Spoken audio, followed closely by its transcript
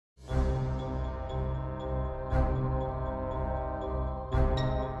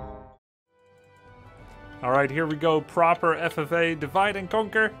Alright, here we go. Proper FFA Divide and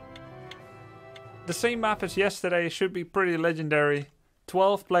Conquer. The same map as yesterday, should be pretty legendary.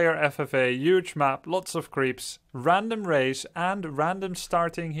 12 player FFA, huge map, lots of creeps, random race and random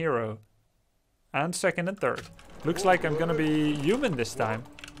starting hero. And second and third. Looks like I'm gonna be human this time.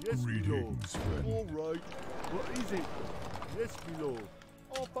 Greetings, friend. Alright. What is it? Yes, my lord.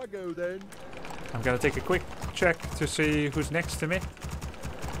 Off I go then. I'm gonna take a quick check to see who's next to me.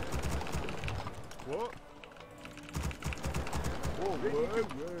 What? Oh, word.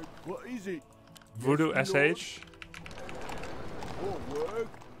 What is it? Voodoo yes, SH. Oh, word.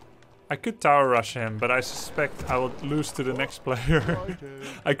 I could tower rush him, but I suspect I will lose to the next player. Right,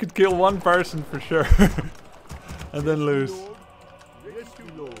 I could kill one person for sure. And then lose. Yes,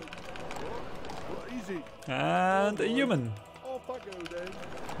 my lord. What is it? And a human. Off I go then.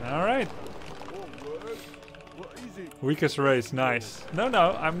 Alright. Oh, word. What is it? Weakest race, nice. No,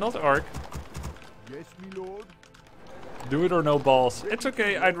 I'm not Orc. Yes, my lord. Do it or no balls. It's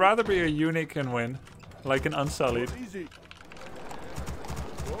okay, I'd rather be a unique and win. Like an Unsullied. What is it?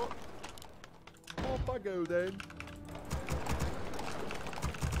 What? Off I go then.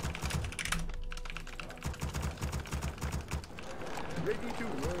 Ready to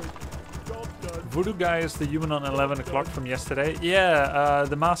work. Job done. Voodoo guy is the human on 11 o'clock from yesterday. Yeah,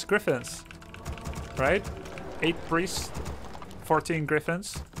 the masked griffins. Right? 8 priests, 14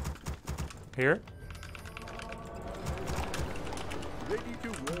 griffins. Here. Ready to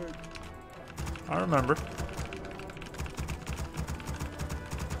work. I remember.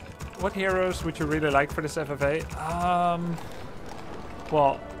 What heroes would you really like for this FFA?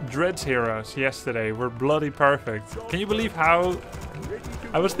 Well, Dread's heroes yesterday were bloody perfect. Can you believe how...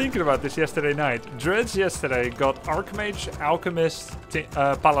 I was thinking about this yesterday night. Dreads yesterday got Archmage, Alchemist,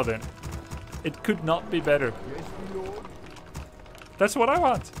 Paladin. It could not be better. Yes, my lord. That's what I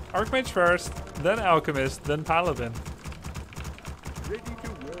want. Archmage first, then Alchemist, then Paladin. Ready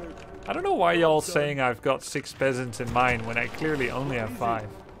to work. I don't know why y'all saying I've got 6 peasants in mine when I clearly only have 5.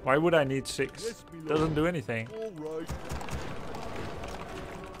 Why would I need 6? Yes, my lord. Doesn't do anything. All right.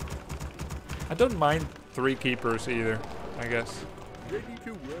 I don't mind 3 keepers either, I guess. Ready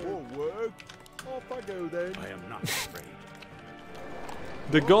to work. For work. Off I go then. I am not afraid.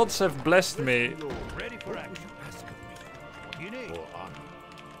 The gods have blessed me Yes, my lord. Ready for action. Ask of me. What do you need? For honor.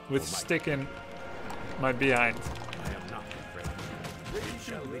 with sticking my behind. I am not afraid. It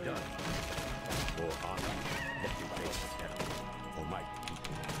shall be done. For honor. Let me face the devil. For my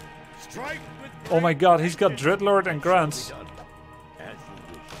people. Strike with Oh my god, he's got Dreadlord and Grunts. done. As you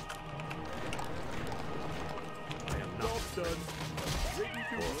wish. I am not Job done. Ready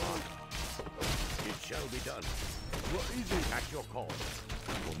to work. It shall be done. What is it? At your call.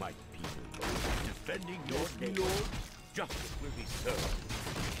 For my people. Defending your Yes, my name. lord. Justice will be served.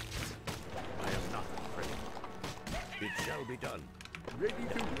 I am not afraid. It shall be done. Ready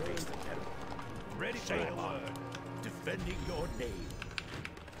to Face work. the devil. Ready for the word. Defending your name.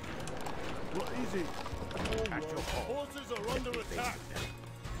 What is it? All At your right. call. Forces are under attack.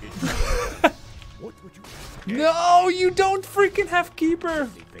 What would you ask? No, you don't freaking have keeper.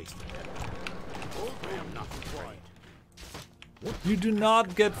 Face the devil. I am not afraid. You do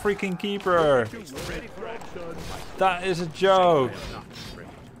not get freaking keeper. Ready for action. That is a joke. I am not afraid.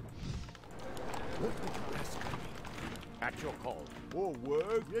 What would you ask of me? At your call. For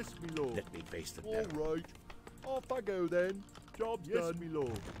work. Yes, my lord. Let me face the All devil. right. Off I go then. Job's done. Yes, my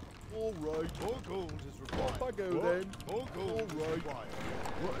lord. All right. More gold is required. Off I go What? then. More gold All is right. required.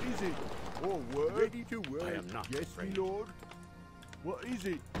 What is it? All work. Ready to work. I am not yes, afraid. my lord. What is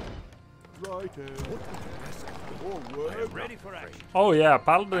it? Right. What would you ask of me? All I work. am ready for action. Oh yeah,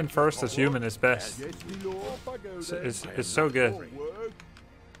 Paladin first as human is best. Yes, my lord. Off I go then. It's so good. All work.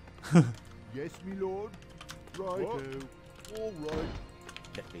 yes, my lord. Right. All right.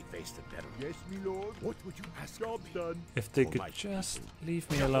 Let me face the devil. Yes, my lord. What would you ask of Job's me? done. If they could just leave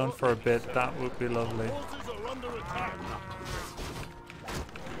me alone for a bit, that would be lovely. Forces are under I attack. am not afraid.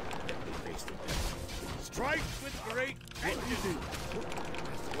 Let me face the devil. Strike with great What is it?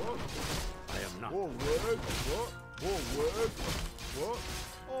 I am not All work. What? All work. What?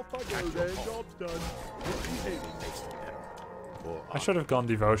 Off I go then. Job's done. What is it? face the devil. For I should have gone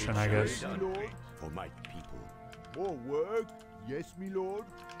devotion, I guess. My lord. for my people. All work. Yes, my lord.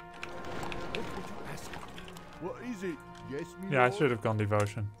 What would you ask of me? What is it? Yes, my Yeah, I lord. should have gone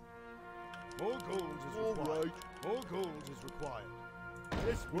devotion. More gold is All required. right. More gold is required.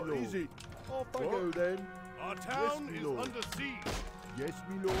 Yes, my lord. What is it? Off I go then. Our town my is lord. under siege. Yes,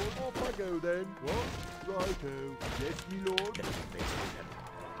 my lord. Off I go then. What? Righto. Yes, my lord. Let me face the devil.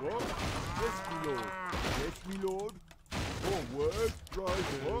 What? Yes, my lord. Yes, my lord. All work.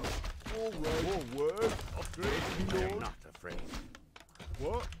 Righto. What? All right. More work. Upgrade. Yes, I me am lord. not afraid.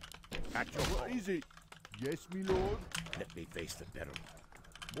 What? At your call. What is it? Yes, me lord. Let me face the peril.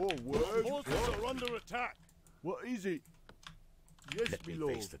 More Our work. forces What? are under attack. What is it? Yes, Let me me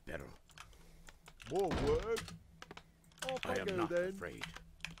lord. face the peril. More work. Off I I am go not then. afraid.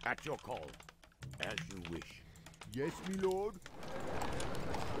 At your call. As you wish. Yes, me lord.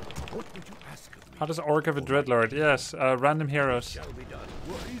 What would you ask of me? How does Orc have a Dreadlord? Yes, random heroes. Shall be done.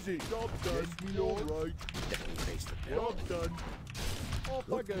 What is it? Job done. Yes, me lord. All right. Let me face the peril. Job done. Off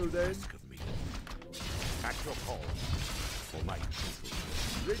I What go would you then. ask of me? At your call. For my people.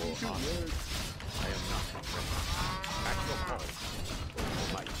 Ready For to honor. work. I am not afraid. At your call. For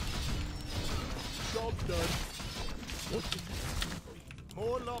my people. Job done. What would you ask of me?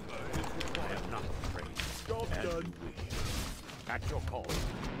 More lumber is I required. am not afraid. Job As done. you wish. At your call.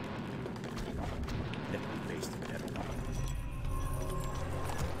 Let me face the peril.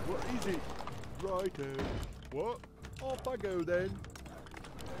 What is it? Righto. What? Off I go then.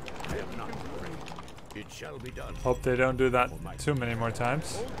 I am not afraid. It shall be done. Hope they don't do that too many more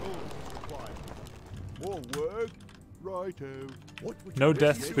times. More gold is required. More work. Righto. What would you No wish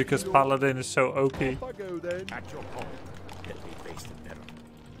deaths me because to do? Paladin is so OP. Off I go then. At your call. Let me face the peril.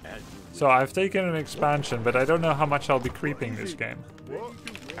 As you wish. So I've taken an expansion, but I don't know how much I'll be creeping this game. What?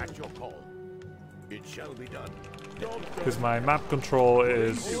 At your call. It shall be done. Job Because done. my map control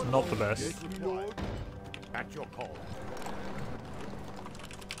is not the best. Yes, me lord. At your call.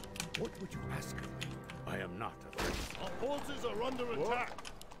 What would you ask of me? I am not afraid. Our forces are under What? attack.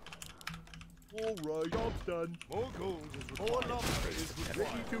 All right. Job's done. More gold is required. More lumber is Ready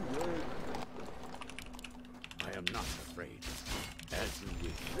required. to work. I am not afraid. As you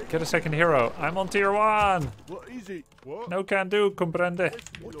wish. Get a second hero. I'm on tier 1. What is it? What? No can do, comprende. Yes,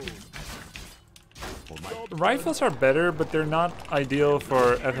 me What would lord. you ask of me? For my Job Rifles are better, but they're not ideal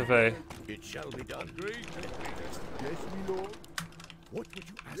for FFA. it shall be done. Agreed. Yes, me lord. What would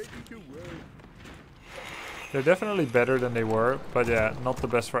you ask Ready of to me? work. They're definitely better than they were, but yeah, not the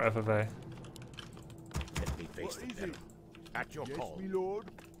best for FFA. Let me face What the is peril. it? At your Yes, call. me lord.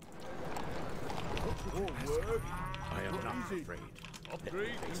 More work. I am What not is it? afraid. Let me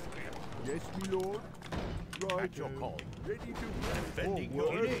Upgrade. face the peril. Yes, me lord. Right. At your call. Ready to work. Defending More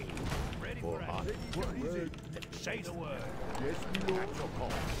your work. name. Ready For for honor. action. What is it? Let me Say face the word. Yes, me At lord. your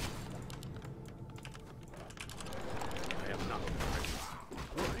call. I am not afraid.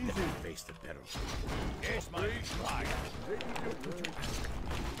 What is Let me it? face the peril. Yes, my liege. Ready to work.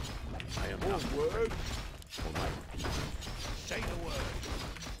 I am More not work. for my people. Say the word.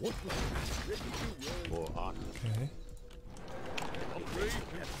 What would you ask Ready to work. for honor? Okay. Upgrade.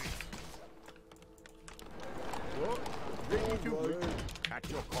 What? Ready to work. At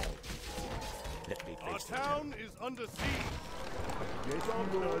your call. Let me Our face the peril. town is under siege. Yes,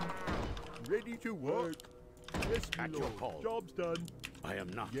 me lord. Ready to work. Yes, me At your lord. call. Job's done. I am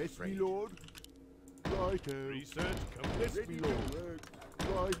not Yes, afraid. me lord. Righto. Research Yes, complete. me lord. Work.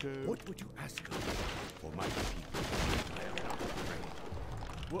 Righto. What would you ask of me? For my people. I am not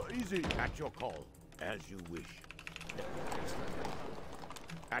afraid. What is it? At your call. As you wish. Let me face the peril.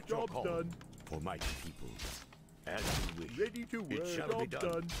 At your Job's call. done. For my people. As you wish. Ready to work. It shall be Job's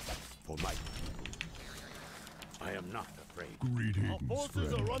done. done. For my people. I am not afraid. Our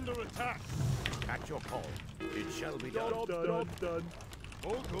forces are under attack. At your call. It shall be done. Job's done. Job's done.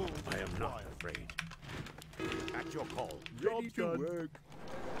 More gold I is am not required. afraid. At your call. Ready to done. work.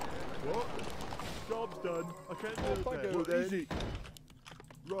 What? Job's done. I can't do Off I it. go What then. is it?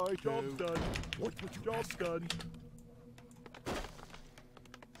 Right. Job's done. What would you Job's ask? done.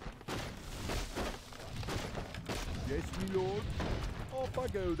 Yes, me lord. Off I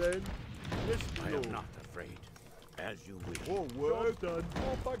go then. Yes, I me am lord. not afraid. As you wish. More work done.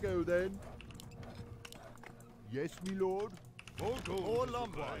 Off I go then. Yes, me lord. More gold. More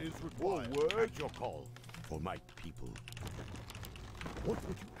lumber is More required. work. At your call. For my people. What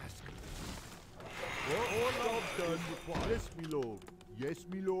would you ask? More job's done. Yes, me lord. Yes,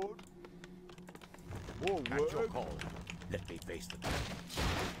 me lord. More At your work. call. Let me face the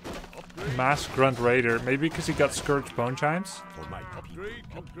battle. Mass Grunt Raider. Maybe because he got Scourge Bone Chimes? For my people. Upgrade.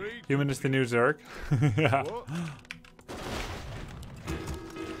 Upgrade. Human is the new Zerg. Yeah. What?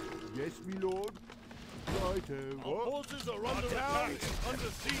 Yes, me lord. Righto. Our What? forces are under attack. Under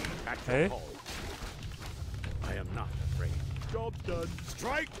siege. At your Hey? call. I am not afraid. Job's done.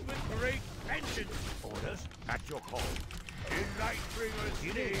 Strike with great vengeance. Orders. At your call. In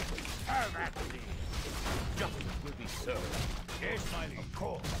Lightbringer's name. Have at me. Justice will be served. Yes, my liege. Of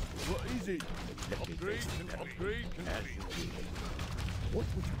course. What is it? Let me Upgrade. face the battle. Upgrade. As Complete. you wish. What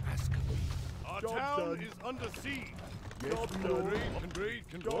would you ask of me? Our Job town done. is under siege. Yes, Job my done. lord. Upgrade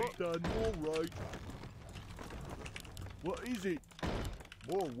Job complete. done. All right. What is it?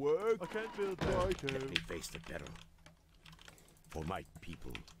 More work? I can't build that. Let Righto. me face the peril. For my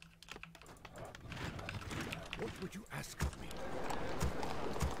people. What would you ask of me?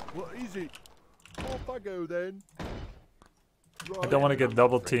 What is it? Off I go then. I don't want to get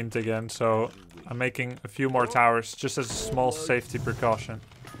double teamed again, so I'm making a few more towers just as a small safety precaution.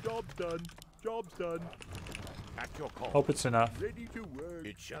 Job's done. Job's done. At your call. Hope it's enough. Ready to work.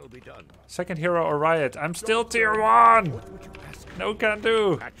 It shall be done. Second hero or riot. I'm still tier 1! What would you ask? No can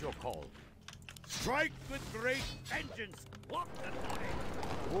do. At your call. Strike with great vengeance. What the time?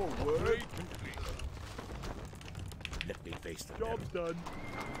 More work. Upgrade complete. Let me face the peril. Job's done.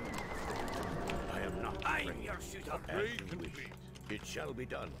 I am not I'm afraid. your shooter. As Upgrade you wish. complete. It shall be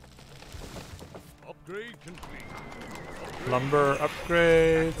done. Upgrade complete. Lumber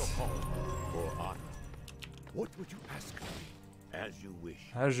upgrade. At your call. For honor. What would you ask of me? As you wish.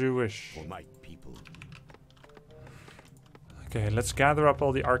 As you wish. For my people. Okay, let's gather up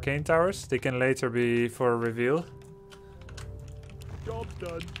all the arcane towers. They can later be for a reveal. Job's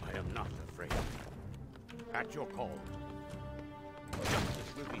done. I am not afraid. At your call.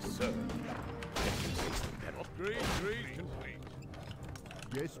 Justice will be served. Let me face the peril. Upgrade complete.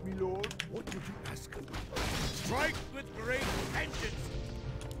 Yes, me lord. What would you ask of me? Strike with great vengeance.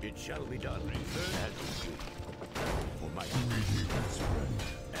 It shall be done. As you wish. For my people.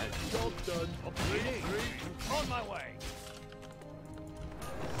 As you Job's done. Upgrade on my way.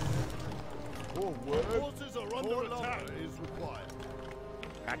 More work. Forces are under More attack. lumber is required.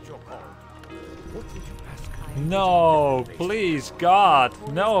 At your call. What would you ask? No, please, God.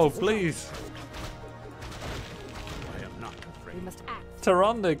 No, please. I am not afraid. We must act.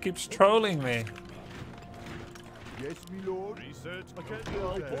 Taronda keeps trolling me. Yes, me lord. Research I can't complete.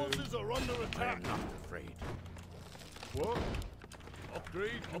 build that. Forces are under I am attack. not afraid. What?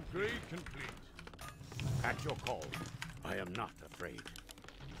 Upgrade complete. At your call. I am not afraid.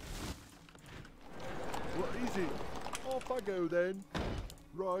 What is it? Off I go then.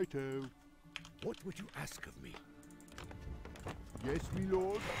 Righto. What would you ask of me? Yes, me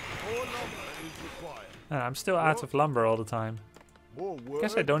lord. More lumber is required. I'm still out of lumber all the time. More work.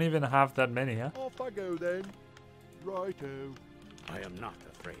 Guess I don't even have that many, huh? Off I go then. Righto. I am not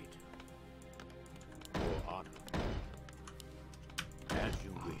afraid. For honor. As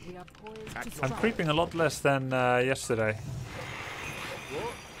you wish. We are poised At to your I'm strike. creeping a lot less than yesterday.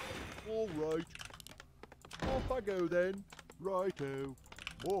 What? All right. Off I go then. Righto.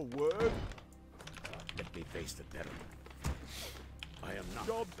 More work. Let me face the peril. I am not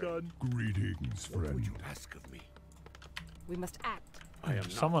Job's afraid. done. Greetings, What would friend. you ask of me? We must act. I am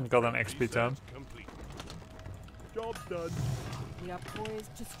not Someone got an XP tome. Complete. Job's done. We are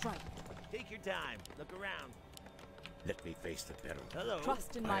poised to strike. Take your time. Look around. Let me face the peril. Hello.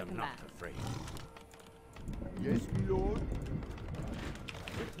 Trust in I my am command. not afraid. Yes, me lord.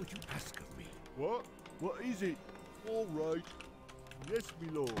 What would you ask of me? What? What is it? All right. Yes, me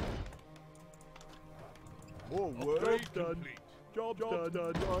lord. More work Upgrade done. complete. Job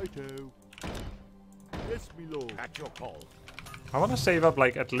done. Righto. Yes, me lord. At your call. I want to save up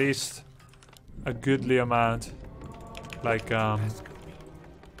like at least a goodly amount. Like Ask of me.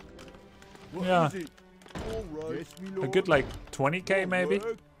 What Yeah. is it? All right. Yes, me a lord. good like 20k maybe.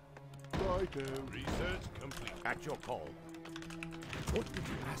 Work. Righto. Research complete. At your call. What would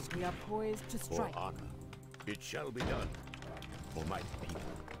you ask We are poised to for strike. honor? It shall be done. For my people.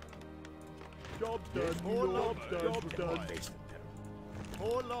 Job's done. Yes, me more lord. lumber. Job's Let done. me face the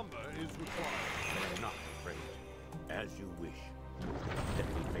peril. More lumber is required. I am not afraid. As you wish. Let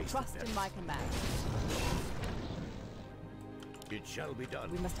me face Trust the in peril. my command. It shall be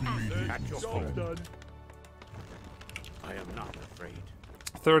done. We must act. At your call. Job's done. I am not afraid.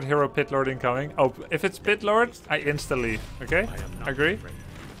 Third hero pit lord incoming. Oh, if it's pit lord, I insta leave. Okay, I am not agree. afraid.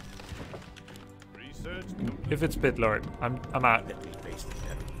 Research complete. If it's pit lord, I'm out. Let me face the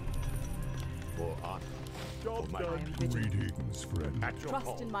peril. For honor. Job's For my I am done. vigilant. Greetings, friend. At your Trust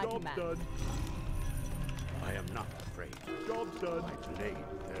call. in my Job's command. done. I am not afraid. Job's done. My blade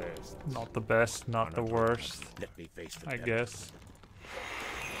thirsts. Not the best, not the worst, Let me face the I peril. guess.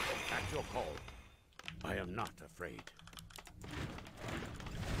 At your call. I am not afraid.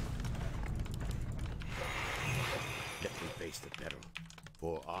 Let me face the peril.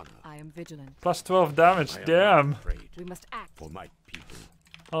 For honor. I am vigilant. Plus 12 damage, I am damn. not afraid. We must act. For my people.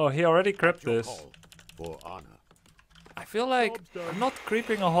 Oh, he already crept At your this. call. For honor. I feel like I'm not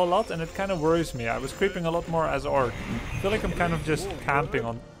creeping a whole lot and it kind of worries me. I was creeping a lot more as orc. I feel like I'm kind of just camping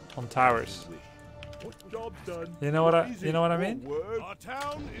on towers. Wish. What would Job's done. You know what I Easy. you know what I More mean? work. Our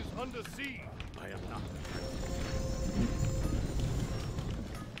town is under siege. I am not afraid.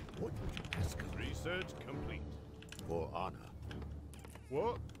 What would you ask of me? Research complete. For honor.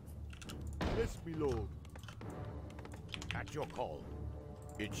 What? Yes, my lord. At your call.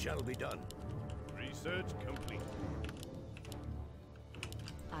 It shall be done. Research complete.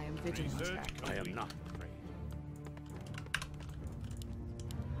 I am vigilant. Research I complete. am not afraid.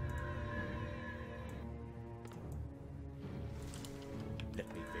 Let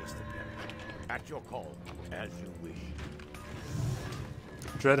me face the peril. At your call, as you wish.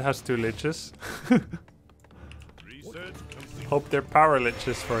 Dread has 2 liches. Research complete. Hope they're power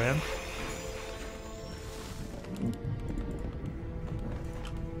liches for him.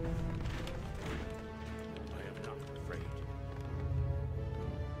 I am not afraid.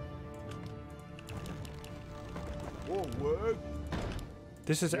 Forward.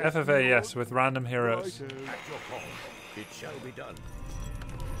 This is FFA, yes, with random heroes. Righto. At your call, it shall be done.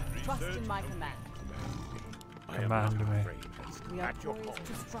 Trust Research in my complete. command. I am Command not me. afraid. We are At your call. poised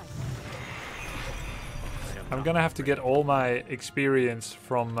to strike. I am I'm not gonna have to afraid. get all my experience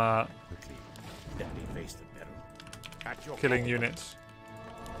from Let me face the peril. At your killing call. units.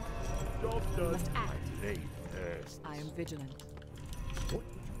 Job We done. must act. Lay first. I am vigilant. What would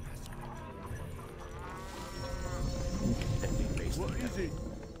you ask of me? Let me face What the is peril.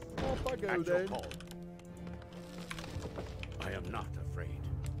 it? Off I go At your then. call. I am not afraid.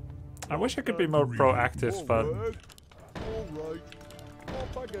 I wish I could be more proactive, but Forward. All right.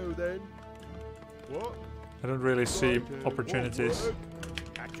 Off I go then. What? I don't really see Righto. opportunities. Forward.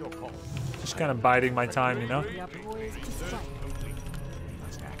 At your call. Just kind of biding my time, you know? We are poised to strike.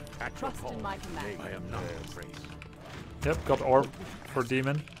 At your Trust call. in my command. I am not afraid. Yep, got orb for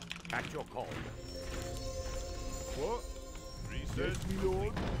demon. At your call. What? Research Yes, my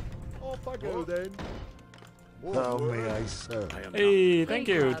lord. Off I go What? then. How Forward. may I serve? I am Hey, Big thank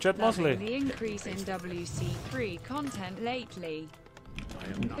you, Club Jet loving Mosley. the increase in WC3 content lately. not.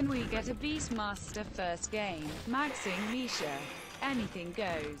 I am not. Can we get a Beastmaster first game? Maxing Misha. Anything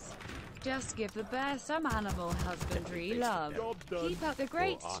goes. Just give the bear some animal husbandry love. Job done. Keep up the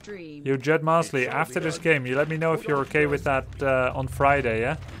great stream. You, Jet Mosley, after this game, you let me know if you're okay with that on Friday,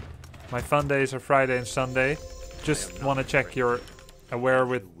 yeah? My fun days are Friday and Sunday. Just want to check you're aware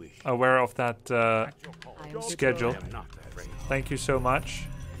of that At your call. I am schedule. I am not afraid. Thank you so much.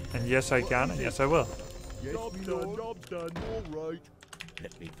 And yes, I can, and yes, I will. Yes, Job my done. lord. Job done. All right.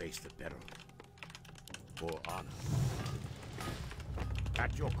 Let me face the peril. For honor.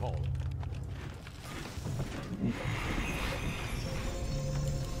 At your call.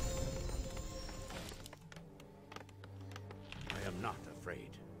 I am not afraid.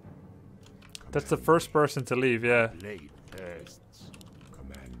 That's the first person to leave, yeah. Lay first.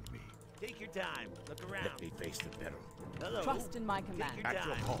 Command me. Take your time. Look around. Let me face the peril. Hello. Trust in my Take command. your At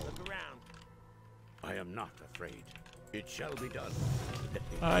your time. call. Look around. I am not afraid. It shall be done. Let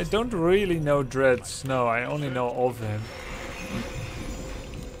me I face the don't peril. really know Dread's, no, I only know of him.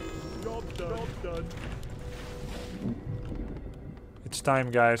 Job done. Job done. It's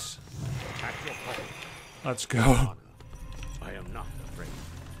time, guys. At your call. Let's go. Honor. I am not afraid.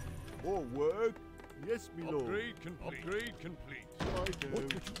 Forward. Yes, my lord. Upgrade complete. Upgrade complete. Righto. What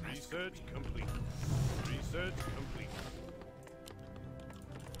would you ask of Research me? complete. Research complete.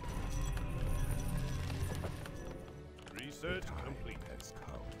 Research complete. Has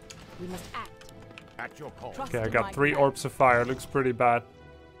come. We must act. At your call. Trust Okay, I in got my 3 command. orbs of fire. Looks pretty bad.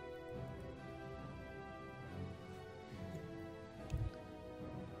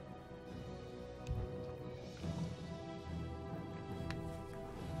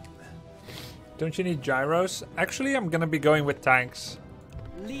 Don't you need gyros? Actually, I'm gonna be going with tanks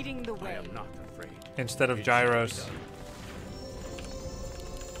Leading the I way. am not afraid. instead of It shall be gyros. done.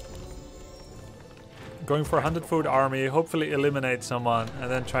 Going for 100 food army, hopefully eliminate someone,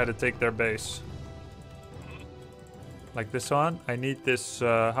 and then try to take their base. Like this one. I need this,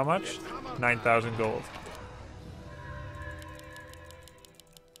 how much? 9,000 gold.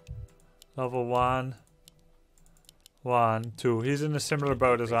 Level 1. 1, 2. He's in a similar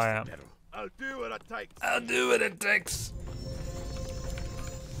boat as I am. Peril. I'll do what it takes. I'll do what it takes.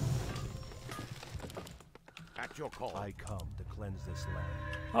 At your call. I come to cleanse this land.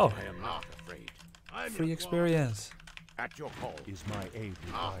 Oh, I am not afraid. I'm free your experience. At your call. Is my aid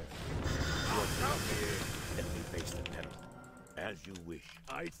required? Let me face the peril. As you wish.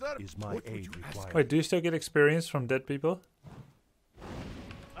 I sir. Is my What would aid you ask? required? Wait, do you still get experience from dead people?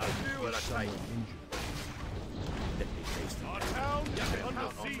 I'll do what Is it someone takes. injured? Let me face the Our peril. town is under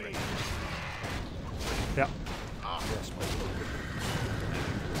siege. Yeah. Yes, my lord.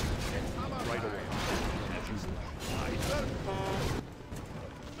 Right away. As you wish. I sir.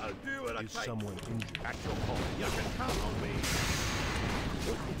 I'll do what it Is takes. someone injured? At your call. You can count on me.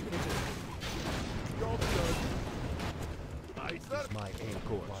 Job done. Aye, sir. Is my aid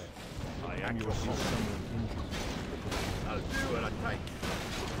required? I Is act your call. someone injured? I'll do what I take.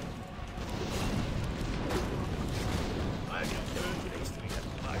 I'm your turn.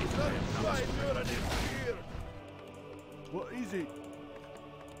 Aye, sir. Why do I here? What is it?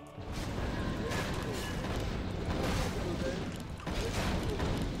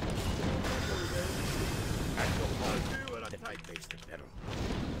 I'll do what I take. Face the pedal.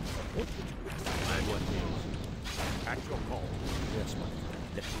 What would you ask? I'm what is. At your call. Yes, my friend.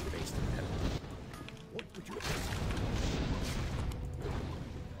 Let me face the pedal. What would you ask?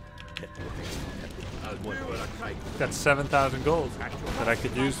 Let me face the pedal. I'll do what I take. Got 7,000 gold that I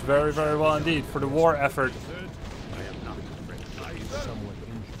could use very, very well indeed for the war effort. I am not afraid. Aye, Is sir. someone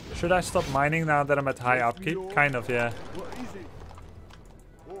injured? Should I stop mining now that I'm at high upkeep? Kind of, yeah. What is it?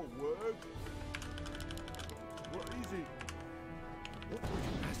 Oh, word. What is it? What would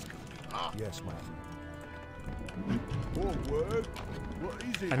you ask of me? Yes, my friend. Oh, word. What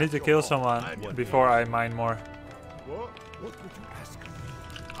is it? I need to kill someone before I mine more. What? What would you ask of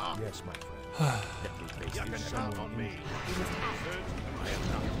me? Yes, my friend. Let me face You the can pedal. count on me. I am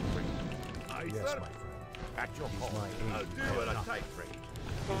not afraid. Aye, Yes, sir. my friend. At your Is call. my aid I'll do what I take. Afraid.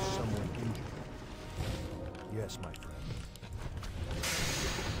 Is someone injured? Yes, my friend.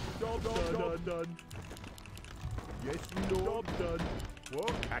 Job done. Yes, my lord. Job done.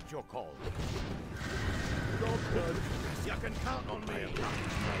 What? At your call. Job done. You can count on me. Is my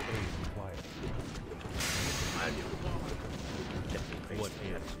aid required? I'm your father. Let me face What the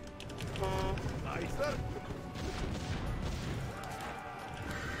is? pedal. Aye, sir.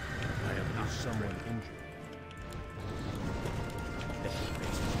 I am not Is someone injured? Let me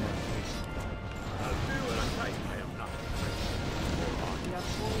face the Is my pedal. aid required? I'll do what I take. I am not afraid. We are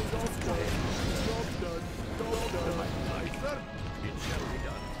poised to strike. Job done. Job done. Aye, sir. It shall be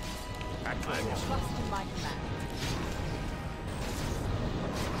done. At your call. Trust in my command.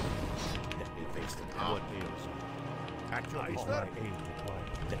 Let me face the pedal. What is? At your Is call. my aid required?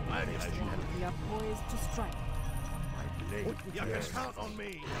 Let me face the pedal. We are poised to strike. What would you count on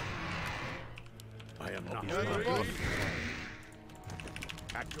me? I am not Is my afraid. aid required?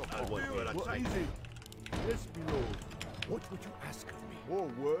 At your call. What take. is it? Yes, my lord. What would you ask of me? Oh,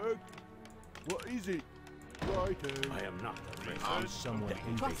 word. What is it? Righto. I am not afraid. Is someone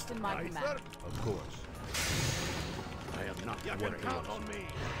injured? Trust in my Aye, command. sir. Of course. I am not What can count is? on me.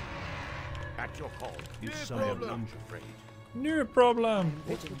 At your call. Is I someone am not injured? afraid. No problem.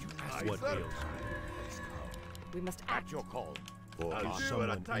 What would you ask? What sir. ails? We must At act. your call. For I'll I'll do do what what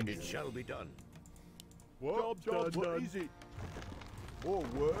I I take. take. It shall be done. What? Job done. What is it? Oh,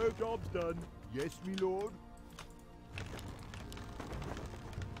 word. Job's done. Yes, my lord.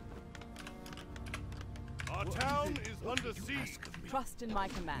 Our town is under siege. Trust in my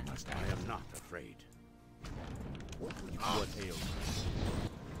command. I am not afraid. What ails?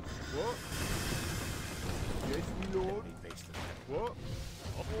 What? Yes, my Let lord. me face the pedal. What?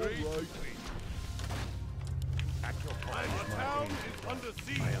 All right. At your call. Our town is under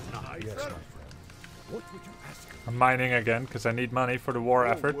siege. I am not. Yes, my friend. What would you ask? I'm mining again because I need money for the war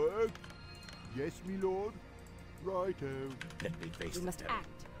Oh, effort. word. Yes, my lord. Righto. Let me face We the must pedal. act.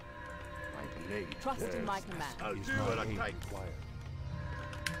 My blade. Trust in my command. I'll Is do my what I aid take. required?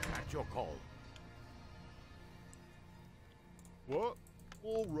 At your call. What?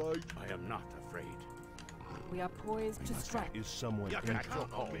 All right. I am not afraid. We are poised to strike. Is someone You can injured?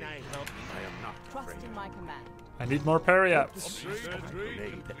 count on me. I am not Trust afraid. in my command. I need more parry ups. My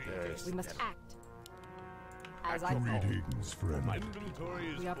blade. Let me face We the must pedal. act. As I call. My inventory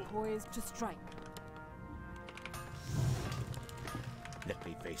is We are full. poised to strike. Let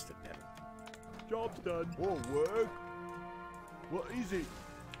me face the pedal. Job's done. Oh, word. What is it?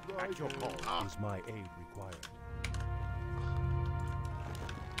 At your Righto. call. Is my aid required?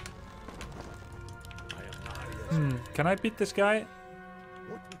 I am not. Can I beat this guy?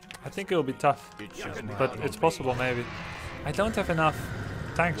 What would you I think it'll be tough, It shall be but done. it's possible maybe. I don't have enough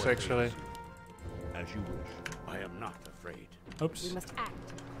tanks actually. As you wish. I am not afraid. Oops. We must act.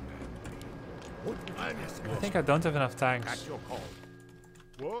 What would you ask? I think I don't have enough At tanks. your call.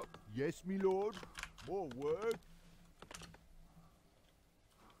 What? Yes, my lord. More word.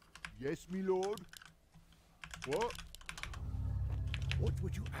 Yes, my lord. What? What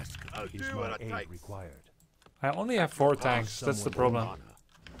would you ask? I'll Is do my what I aid take. required? I only have 4 tanks, that's the someone problem. Honor.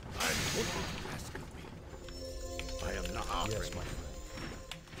 What would you ask of me? I am not Yes, afraid. my friend.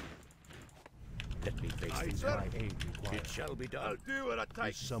 Let me face Is the my pedal. aid required? It shall be done. I'll do what I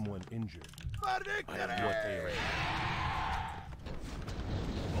take. Is someone injured? I am not afraid.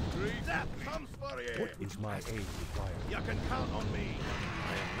 That comes for warrior. What is my aid required? You can count on me.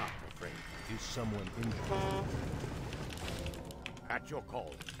 I am not afraid. Is someone injured? At your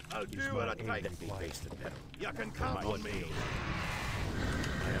call. I'll Is do what my it aid takes. required? Face the pedal. You can count on me.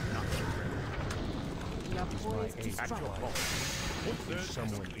 I am not afraid. We are Is my poised to aid At your strike. call. Is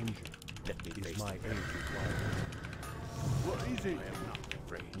someone injured? Let me Is face my the aid pedal. required? What is it? I am not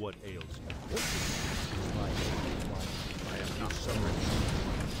afraid. What ails you? Is my aid required? I am not Someone afraid.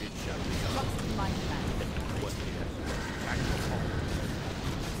 It shall be done. Trust in my command. What is it? At your call.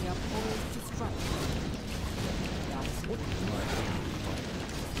 We are poised to strike. We are What is my aid required?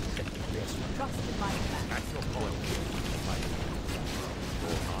 Let me rest. trust in my command. At your call. My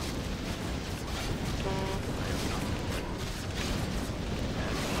your honor. I am not afraid.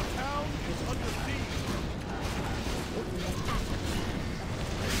 The town is under siege.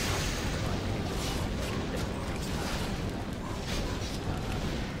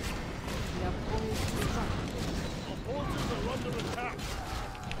 We are poised to strike. The forces are under attack.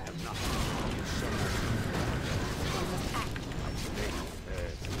 I am not We must act.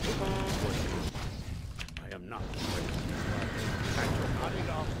 I am not afraid. At your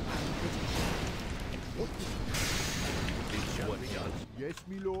call. It shall be done. Yes,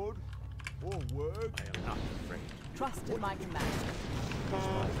 me lord. Onward. I am not afraid. Trust in my command.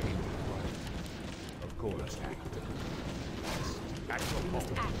 Of course. At your call.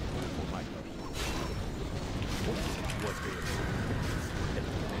 For my people. What is it? Let me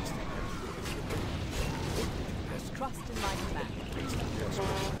face the pedal. Trust in my command.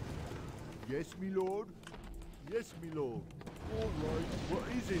 Yes, me lord. Yes, me lord. All right. What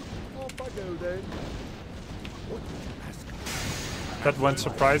is it? Off I go then. What did you ask? That went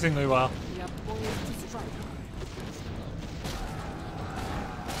surprisingly well. We are poised to strike.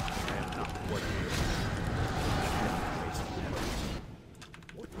 I am not what you face the pedal.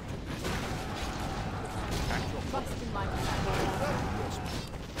 What did you ask? At your call. Trust in my command.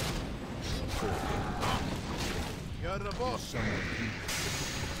 You're the boss. I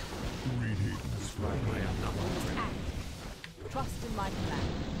am not afraid. Act. Trust in my command.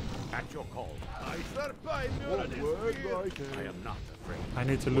 At your call. I survive Onward, right I am not afraid. I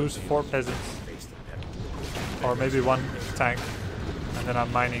need to lose 4 peasants. Face the pedal. Or maybe 1 tank. And then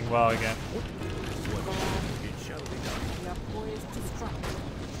I'm mining well again. It shall be done. We are poised to strike.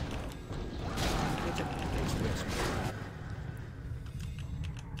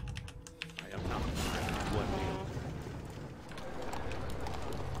 I am not afraid. What will?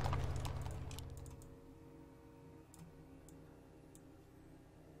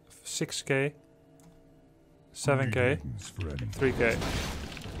 6k, 7k, 3k.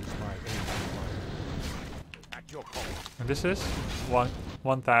 At your call. And this is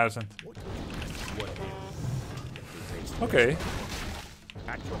 1,000. What will? Let me face the Okay,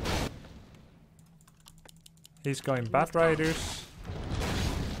 At your call. he's going Bat Riders.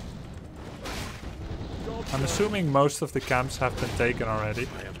 I'm assuming most of the camps have been taken already.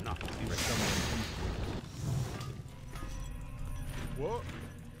 I am not afraid. What?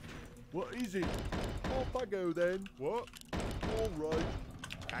 What is it? Off I go then. What? All right.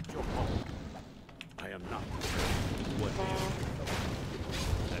 At your call. I am not afraid.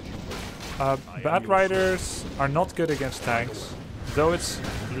 What will? Bat Riders are not good against tanks. Though it's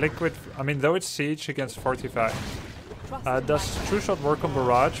liquid, though it's siege against 45. Trust in Does my True Shot work on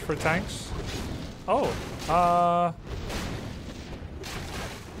Barrage for tanks? Oh,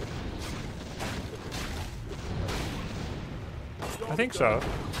 I think so.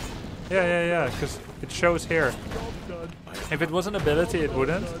 Yeah, because it shows here. If it was an ability, it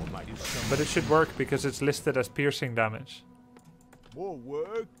wouldn't. But it should work because it's listed as piercing damage. More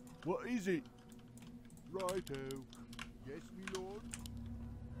work? What is it? Righto. Yes, me lord.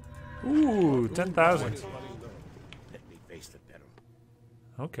 Ooh, 10,000. Let me face the pedal.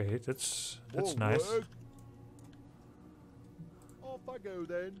 Okay, that's More nice. work? Off I go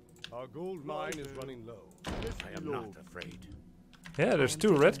then. Our gold mine is running low. Yes, I me am lord. not afraid. Yeah, there's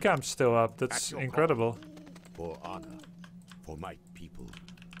 2 red camps still up. That's incredible. For honor. For my people.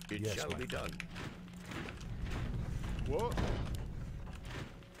 It Yes, shall my be done. What?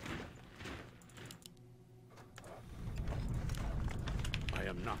 I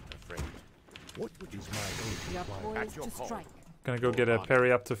am not afraid. What would you Is my aid We are required? poised your to call. strike. Gonna go get a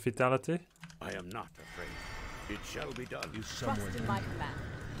parry up to Vitality. I am not afraid. It shall be done. Is someone Trust in my command.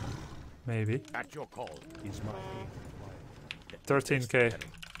 Maybe. At your call. Is my aid required? Let me face the 13k. pedal.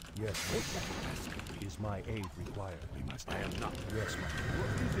 Yes, is my aid required? I am not. Yes,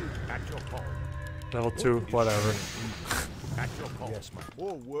 my At your call. Level 2, whatever. At your call. yes, my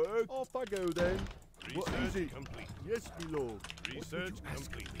More work? Off I go then. What is it? complete. Yes, my lord. Research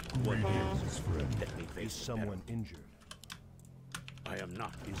complete. What ails his friend? Let me Is face the someone injured? peril. I am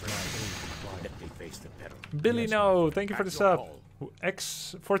not Is afraid. my aid Let me face the peril. Billy, no, thank you for the At your sub. call.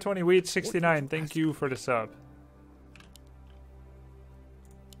 X420 Weed 69, thank you for the sub.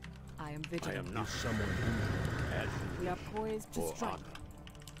 I am I vigilant. am not Is someone injured? as We are poised to for strike.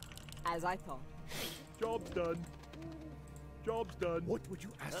 honor. As I thought. Job's done. Job's done. What would you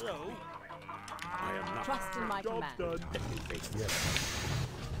ask? Hello. I am not. Trust in my Job's command. done. Let me face the peril.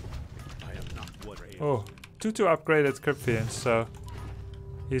 I am not what ails. Oh, 2-2 upgraded Cryptians, so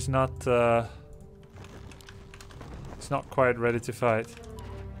he's not quite ready to fight.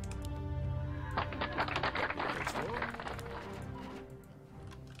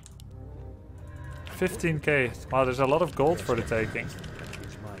 $15k. Wow, there's a lot of gold for the taking. Is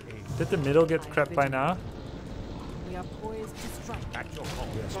my aid? Did the middle get crept by now? We are poised to strike. At your call.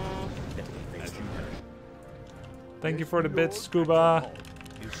 Yes, Let me face the peril. Thank you for the bits, Scuba.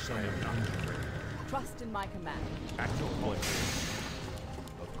 is someone injured? Trust in my command. At your call.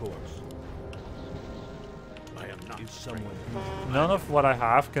 Of course. I am not. Is someone injured? None of what I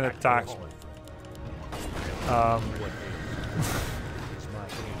have can attack Yes, my friend. What ails? Is my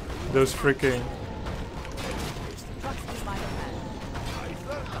aid? those freaking Trust in my command.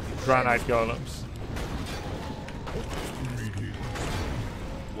 granite golems.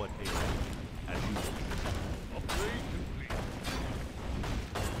 What ails? As usual.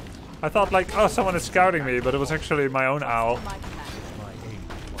 I thought like, oh, someone is scouting me, but it was actually my own owl. My command. Is my aid?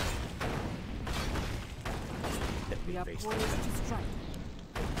 Let We me are face poised to strike.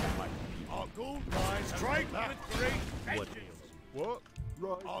 our gold mine. Strike with great What vengeance. ails? What?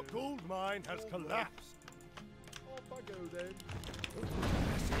 Right. Our gold mine has collapsed. Off I go then.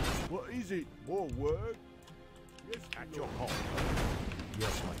 What is it? More work? Yes, At your call.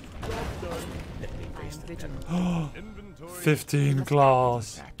 Yes, my friend. job's done. Let me I face am the peril. vigilant. Inventory. 15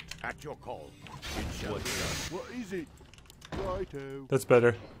 claws. At your call. It shall be done. What is it? Righto. That's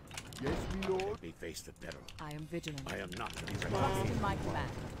better. Yes, me lord. Let me face the peril. I am vigilant. I am not Trust in my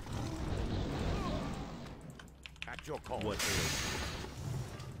command. at your call. What ails?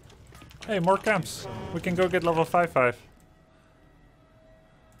 Hey, more camps. We can go get level 5-5.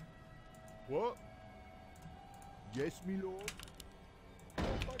 What? Yes, me lord. Off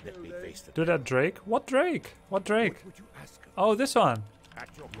I Let go me then. face the Do that Drake? What Drake? What Drake? What would you ask? Oh, this one. At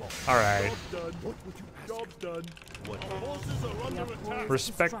your call. Alright. Job's done. What would you ask? Job's done. What Forces are We under are attack. poised to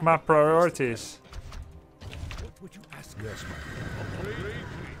Respect strike. my priorities. What would you ask? Yes, my friend.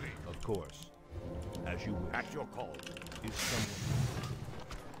 Of course. As you wish. At your call. Is someone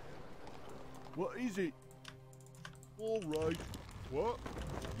What is it? All right. What?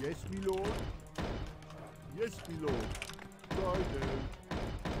 Yes, me lord. Yes, me lord. Righto.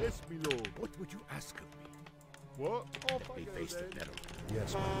 Yes, me lord. What would you ask of me? What? Off Let I me go face the then. peril.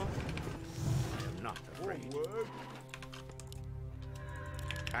 Yes, my friend. I am not More afraid. work?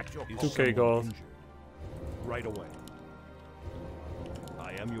 At your Is call. 2K someone gold. injured? Right away.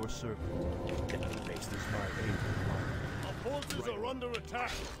 I am your servant. Let me face the Is my aid required? Our forces are under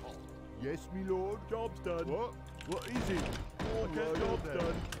attack. Yes, me lord. Job's done. What? What is it? All right, job's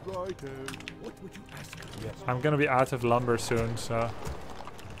done. Righto. What would you ask of me? Yes, I'm gonna be out of lumber soon, so.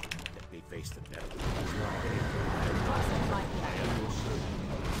 Let me face the peril. is my aid. Trust in my I command. am your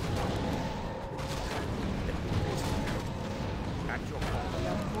servant. Let me face the peril. At your call. We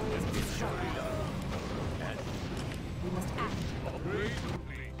are poised to strike. And We must act.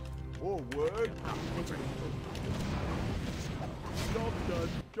 More work? I am vigilant. Job's done.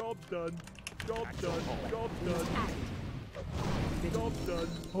 Job's done. Job's done. Job's We must done. act. I am vigilant. Job's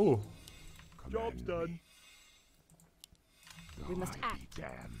done. Ooh. Job's done. We must act.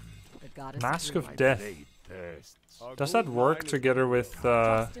 The goddess Mask agrees. of Death. Does that work together with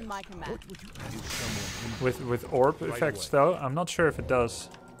Trust in my command. Is someone injured? with orb effects though? I'm not sure if it does.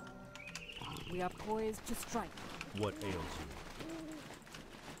 We are poised to strike. What ails you?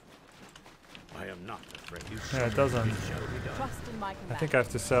 I am not afraid. Yeah, it doesn't. Shall be done. Trust in my command. I think I have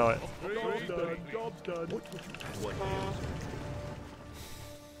to sell it. Job's done. Job's done. What would you ask? What ails you?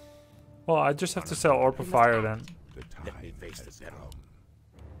 Well, I just have to sell Orb of Fire then. Let me face the peril.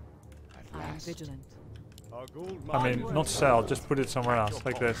 I am vigilant. Our gold I mean, not sell, just put it somewhere else,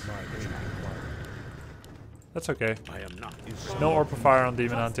 like this. My aid required. That's okay. I am not. No Orb of Fire on Demon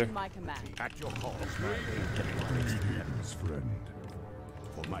Trust Hunter. in my command. At your call. My aid Greetings, friend.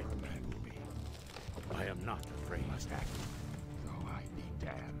 For my command will be. I am not afraid. Must act. Though I be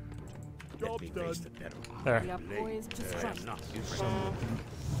damned. Let Job's me done. face the peril. There. We are poised to I strike. am not Is afraid. someone injured?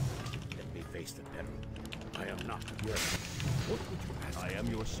 Let me face the peril. I am not afraid. Yes. What would you ask? I am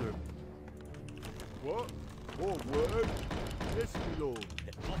your servant. What? More word? Yes, my lord.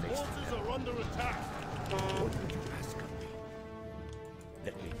 Our forces are under attack. What would you ask of me?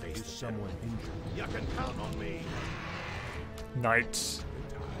 Let me face Is someone injured? You can count on me. Knights.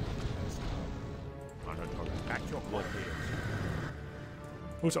 At your what heals.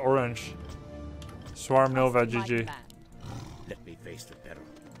 Who's orange? Swarm Nova, Trust in my GG. command. Let me face the peril.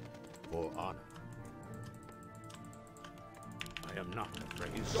 For honor. I am not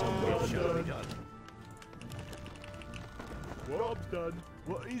afraid. It shall be done. Job's done.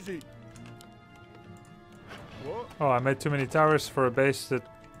 What is it? What? Oh, I made too many towers for a base that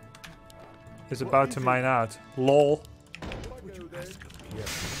is about is to it? mine out. LOL. What would you ask of me?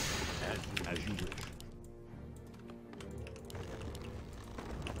 Yes. As you wish.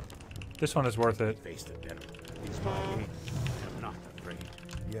 This one is worth it. Face the peril. It's my aim. I am not afraid.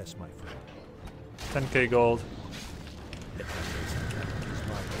 Yes, my friend. 10k gold. Let me face the peril. Is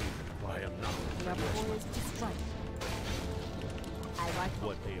my aid I required? am not We are poised to strike. I write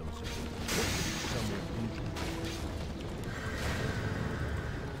what ails you. Is someone injured?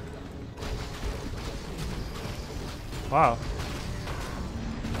 Wow.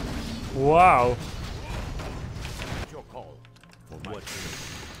 Wow. At your call. For what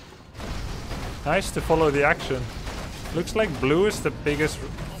Nice to follow the action. Looks like blue is the biggest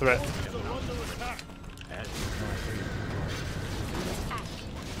threat. as let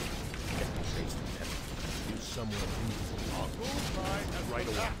me face the peril. Is someone injured? Right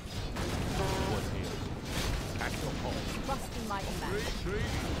away. What ails you? At your call. trust in my command. Yes,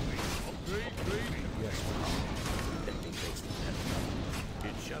 my friend. Let me face the peril.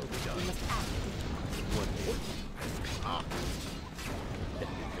 It shall be We done. must act. What ails you? Let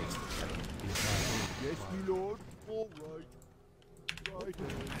me face the peril. Is my aid Yes, required? my lord. All right. Right.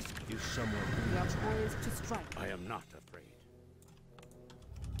 Is someone We are injured? poised to strike. I am not afraid.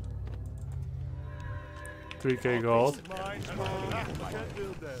 3k gold. Mine. Can't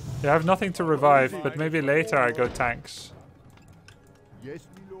build them. Yeah, I have nothing to revive, but maybe later I go tanks. Yes,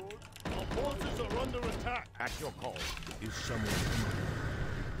 my lord. Our forces are under attack. At your call. Is someone injured?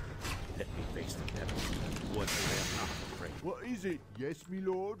 Let me face the peril. What I am not afraid. What is it? Yes, my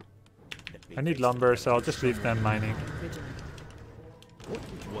lord. Let me I need face lumber, so I'll just leave them mining. Vigilant. what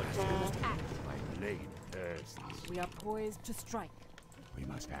We must act. my blade thirsts. We are poised to strike. We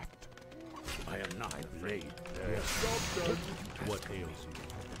must act. I am not afraid. Job done. What ails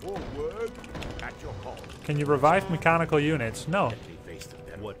you? More word? At your call. Can you revive mechanical units? No. Let me face the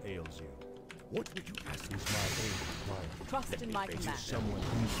peril. What ails you? What would you ask? Is my aid required? Trust Let in me my face command. Someone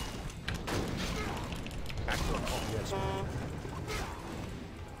injured? At your call. Yes, my friend.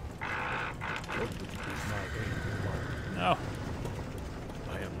 Is my aid required? No.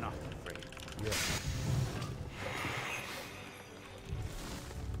 I am not afraid. Yes.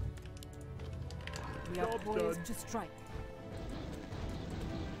 We are Job poised done. to strike.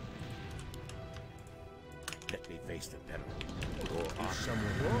 Let me face the peril. Or Is honor.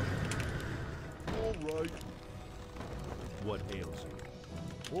 someone injured? All right. What ails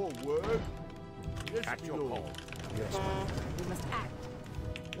you? More word? Yes, At my your lord. call. Yes, my friend. We must act.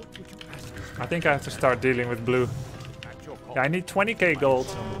 What would you ask? I think I have to start dealing with blue. At your call. Yeah, I need 20k gold.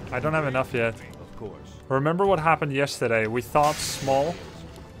 I don't have enough yet. Of course. Remember what happened yesterday? We thought small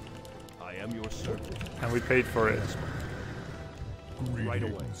I am your servant. and we paid for it. Yes, my friend. Right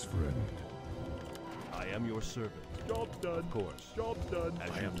away. friend. I am your servant. Job's done. Of course. Job's done.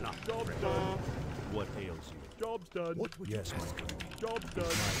 As I you am wish. not Job's afraid. done. What ails you? Job's done. What would Yes, you my ask? friend. Job's Is done.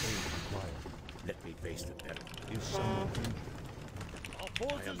 my aid required? Let me face the peril. Is someone injured? Our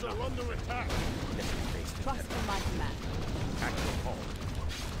forces are under attack. Let me face the Trust peril. in my command. At your call.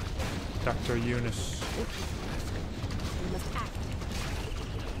 Dr. Eunice. What would you ask? We must act.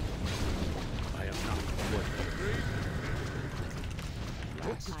 I am not afraid.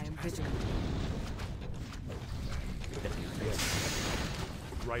 I am vigilant. Let me face the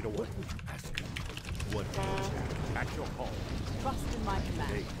peril. Right away. What would you ask? What ails you? At your call. Trust in my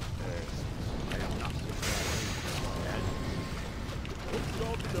command. I am not afraid.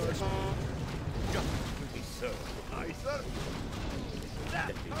 Job's done. Just to be served. Aye, sir. Let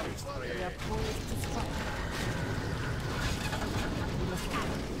me face the We peril. are poised to strike. We must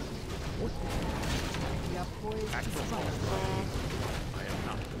act. We are poised At to your strike. call. I am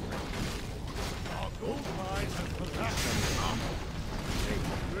not afraid. Our gold mine has collapsed. We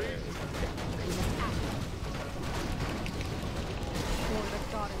must act. Lord of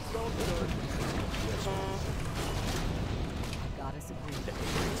Goddess. Goddess agreed.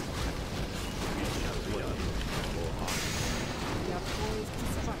 We are poised to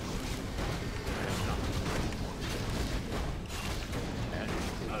strike.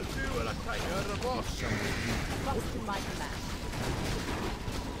 I'll do what I can. Trust in my command.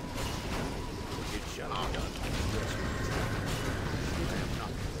 It shall be done. I am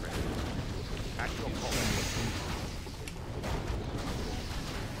not afraid. At your call.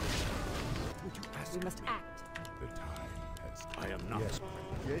 Would you ask We must act. the time has I am not Yes.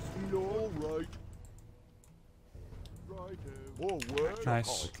 Yes, me lord. All right. Righto. Forward.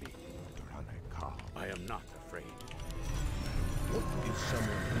 Nice. I am not afraid. Is someone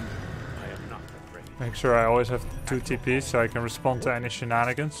injured? I am not afraid. Make sure I always have 2 TPs so I can respond to any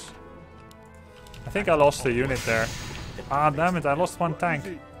shenanigans. I think I lost a unit there. Ah, damn it, I lost 1 tank.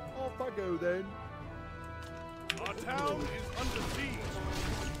 Easy. Off I go then. Our town is under siege.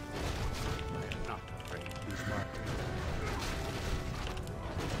 I am not afraid. Is my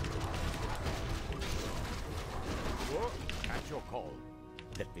What? At your call.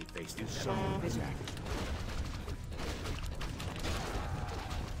 Let me face this. someone Vision.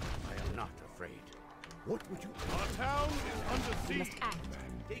 I am not afraid. What would you Our town is under We must siege. act.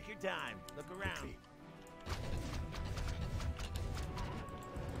 Take your time. Look around.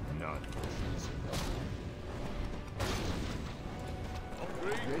 None.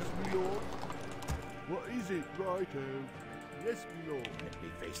 Yes, me lord. What is it? Righto. Yes, me lord. Let me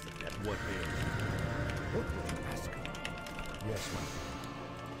face the devil. What ails? What would you ask of me? Yes, my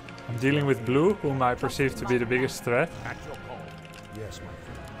I'm dealing with blue, whom I perceive to be the biggest threat. At your call. yes, my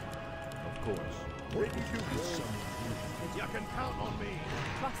friend. Of course. Ready to Is go. someone injured? You can count on me.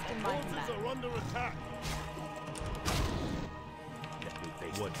 Trust in my Forces command. are under attack. Let me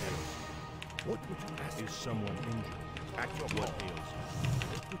face What the devil. ails? What would you ask? Is someone injured? At your What call. ails?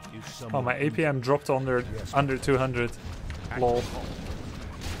 Is Oh, someone my APM dropped under 200. At Lol. your call.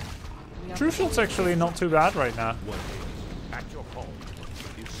 We are True shot's actually not too bad right now. What ails? At your call.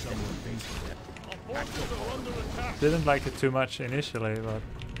 Is someone injured? Our forces are under attack. Didn't like it too much initially, but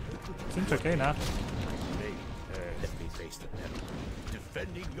seems okay now. Name. Let me face the devil.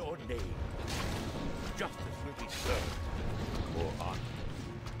 Defending your name. Justice will be served. For honor.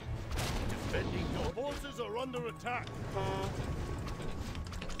 Defending Our your forces are under attack.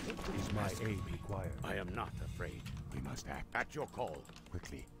 Is my aid required? I am not afraid. We must act. At your call.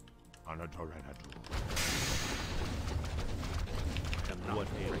 Quickly. Honor Toranadu. I am not What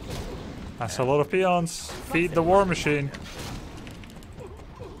afraid. That's a lot of peons. Feed the war machine.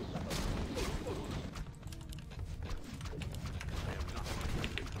 I am not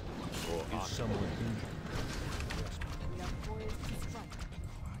afraid. For Is honor. someone injured? Yes, We are poised to strike.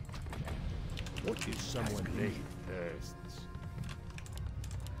 what is someone Name injured? thirsts.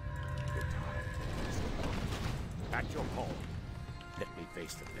 The time is come. At your call. Let me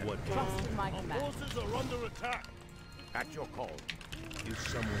face the devil. What Trust in my Our command. forces are under attack. At your call. is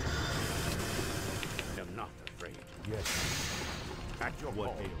someone? I am not afraid. Yes. At your What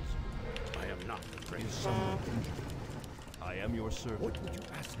call. ails? I am not afraid. Is someone injured? I am your servant. What would you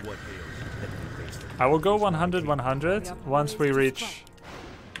ask? What ails? Let me face the I will go 100-100 once we reach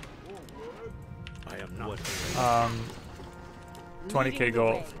I am not What afraid. ails? 20k Leading the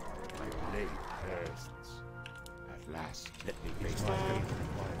gold. way. My blade thirsts. At last, let me Is face my the aid devil.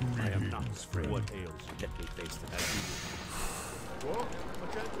 required? I am not afraid. What ails? Let me face the devil. What?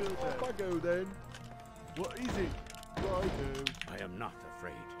 I can't build that. Off I go then. What is it? Righto. I am not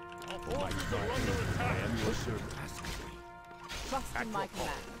afraid. Our forces are under I attack. am your servant. Ask me. Trust in my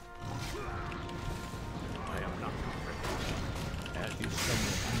command. I am not afraid. As you Is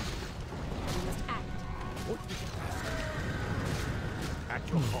someone injured? We must act. what would you ask? At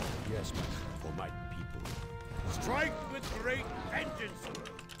your call. Yes, my For my people. Strike with great vengeance.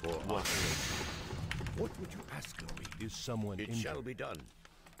 For What us. ails? What would you ask of me? Is someone It injured? shall be done.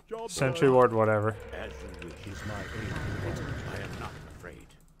 Job Sentry done. ward, whatever. As you wish. Is my aid required? I am not afraid.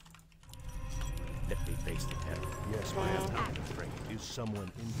 Let me face the devil. Yes, I my am not afraid. Is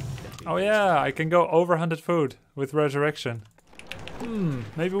someone injured? Let me Oh face yeah, I can go over 100 food with resurrection.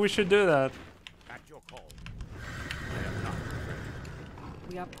 Maybe we should do that. At your call. I am not afraid.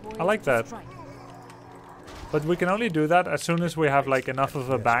 We are poised I like to that. strike. But we can only do that as soon as we have like enough of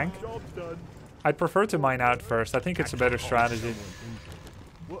a bank. Job's done. I'd prefer to mine out first. I think it's a better strategy. Someone injured?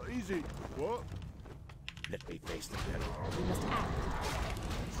 What is it? What? Let me face the devil. We must act.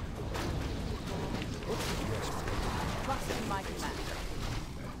 Trust in my command.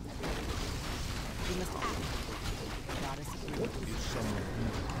 We must act. Goddess of war. Is someone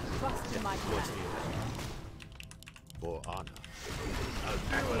injured? Trust in my command. For honor.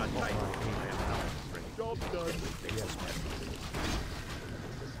 I will attack. I am not afraid. Job done. Yes,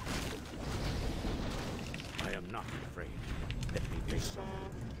 I am not afraid. Let me face the devil.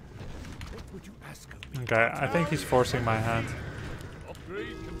 What would you ask of me? Okay, I think he's forcing my hand.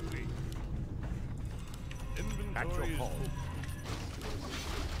 Upgrade complete. At your call.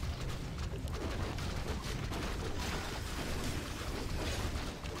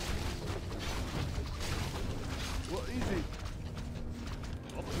 What is it?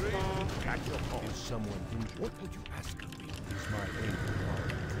 Upgrade. At your call. Is someone injured? What would you ask of me? Is my aid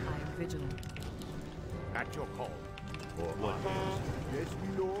required? I am vigilant. At your call. For What ails you? Yes,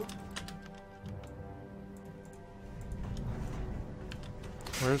 me lord.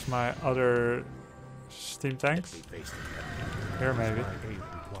 Where's my other steam tanks? me face the Here, maybe. My aid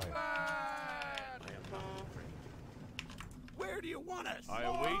required? I am not afraid. Where do you want us? I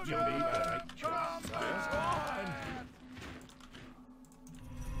await your feedback.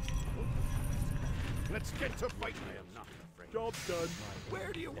 Let's get to fight. I am not afraid. Job done.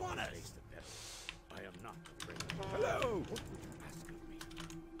 Where do you want us? Face the devil. I am not afraid. Hello. What would you ask of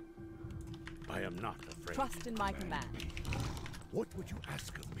me? I am not afraid. Trust in my command. What would you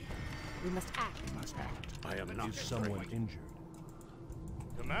ask of me? We must act. I am not Is someone afraid. injured?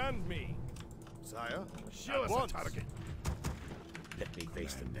 Command me. Sire, Show us a target. let me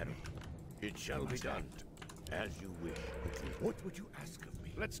face the peril. It shall be done. As you wish. What would you ask of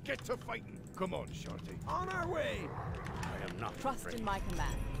me? Let's get to fighting. Come on, Shorty. On our way. I am not Trust afraid. in my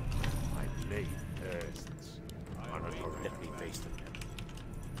command. My blade bursts. Let me face the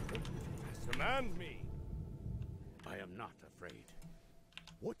peril. Command me. I am not afraid.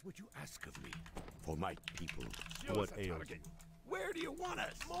 What would you ask of me? For my people. What ails you? Where do you want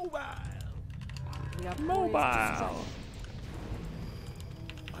us? Mobile. We are poised to Mobile. strike.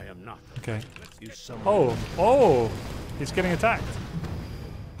 I am not. Okay. Is someone Oh, oh, he's getting attacked.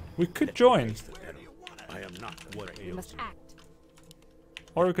 We could join, Face the peril. I am not What afraid. We ails must you? act.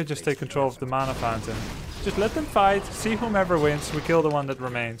 or we could just take control of the mana fountain. Just let them fight. See whomever wins. We kill the one that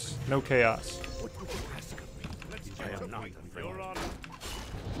remains. No chaos. What would you ask of me? I am not afraid. You're on.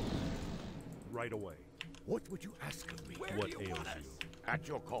 Right away. What would you ask of me? Where What do you ails want us? you? At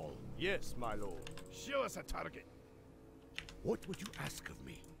your call. Yes, my lord. Show us a target. What would you ask of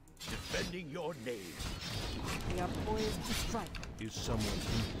me? Defending your name. We are poised to strike. Is someone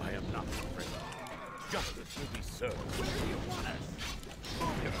injured? I am not afraid. Justice will be served. Where do you want us?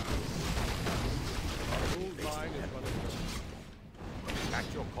 Old line is running. At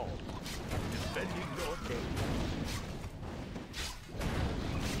your call. Defending your name.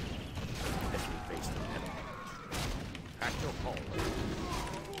 Let me face the enemy. At your call.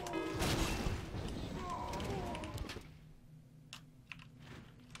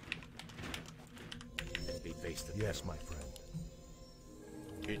 Let me face the Yes, my friend.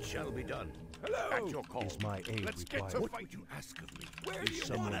 It shall be done. Hello. At your call. Is my aid Let's get required? to What would you ask of me? Where do Is you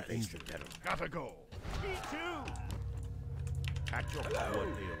someone want to face the injured? peril? Gotta go. Me too. At your call. What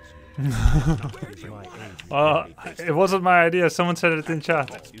ails Is my aid It wasn't my idea. Someone said it in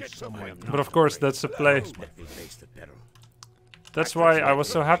chat. you? Is someone But of course, that's the play. you? Let me face the peril. That's why I was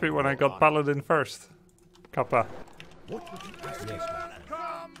so happy when I got Paladin first. Kappa. What would you ask Yes, of me?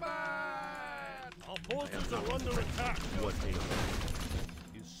 Combat! Our forces are under attack. what ails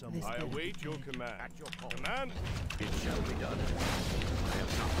you? Is someone I await your command. At your call. Command. It shall be done. I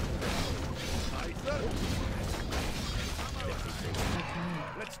am not. Aye, sir. Let me face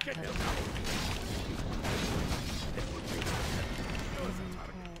the Let's get them.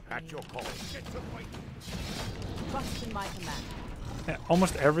 At your call. Get to fighting. Trust in my command. Yeah,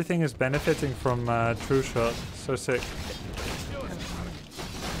 almost everything is benefiting from True Shot. So sick.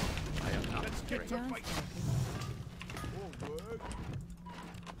 I am not. Let's get to Down fighting. Forward.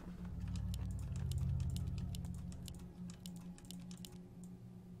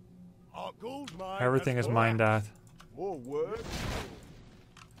 Our gold mine. Everything is mined out. More work.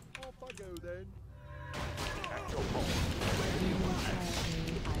 Off I go then. At your call.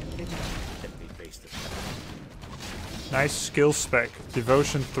 I am vigilant. Let me face the peril. Nice skill spec.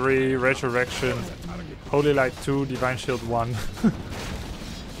 Devotion 3, Resurrection, Holy Light 2, Divine Shield 1.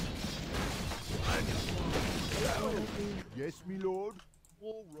 Yes, me lord.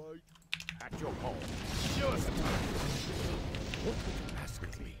 All right. At your call. Show us a target. What would you ask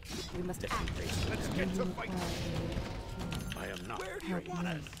of me? We must Let me act. face the Let's get to fighting. I am not. Where do you want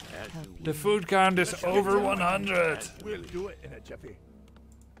us? As you The food count is over 100. We'll do it in a jiffy.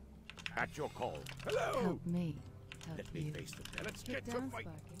 At your call. Hello. Help me. Help Let me you. face the peril. Let's get to Down,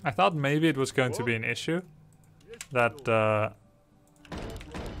 fighting. Sparky. I thought maybe it was going to be an issue that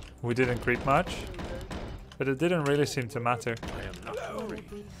we didn't creep much, but it didn't really seem to matter. I am not afraid.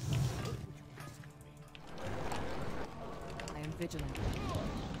 I am vigilant.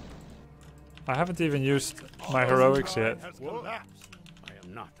 I haven't even used my heroics yet. Has collapsed. I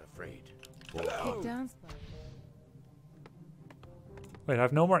am not afraid. Down, Sparky. Wait, I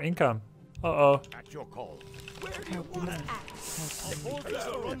have no more income. Uh-oh. At your call. Help below. Help Forces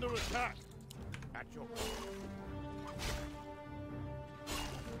are under attack. At your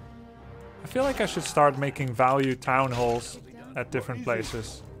I feel like I should start making value town halls at different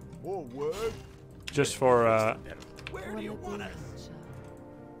places. More work. Just for, Where do you want us?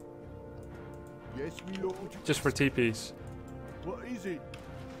 Yes, me lord. just for TPs. What is it?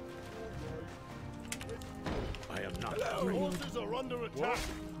 I am not. Forces are under attack.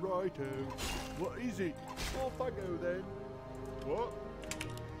 Righto. What is it? Off I go then. What?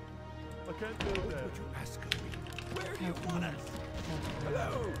 I can't go What there. would you ask of me? Where do you Help want me. us? Help me.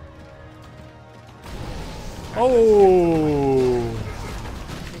 Hello. Oh!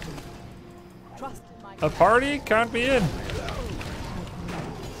 Trust in my A party can't be in.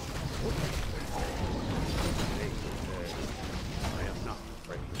 I am not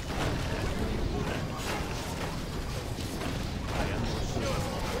afraid.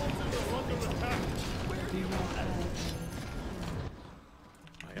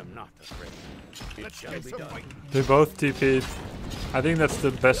 I am not afraid. It shall be done. They both TP'd. I think that's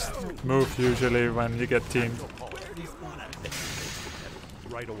the best move usually when you get teamed.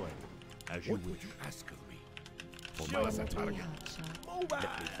 Right away. As you What wish. would you ask of me? For Will my it be target. hot shot?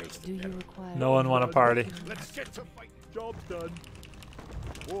 Let me face Do the you peril. require No one want a party. Let's get to fight. Job's done.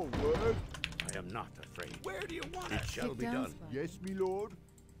 More work. I am not afraid. Where do you want Kick it? Shall be down, done. Spark. Yes, me lord.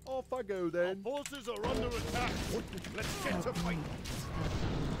 Off I go then. Forces are under attack. Let's get to fight.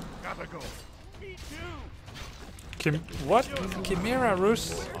 Gotta go. Me too. What? Chimera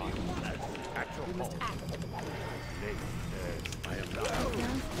Roost? At your call. I am not.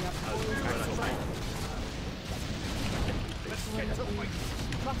 Let's get to fight.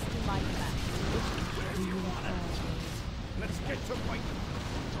 Trust in my command. Do you require Let's get to fight.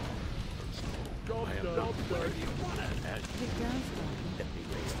 Job's I am done. not. Where do you want it? kick down, Spark? Let me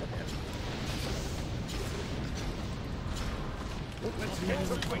face the peril. Let's get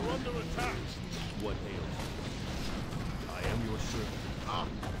to fight. Under attack. What ails? I am your servant. Ah.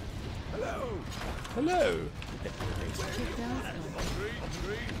 Hello. Hello. Let me face the Kick down, Spark?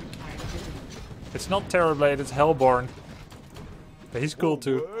 I am vigilant. It's not Terrorblade, it's Hellborn. But he's cool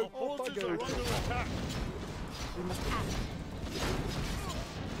too. Work. Off I go then. attack. We must act.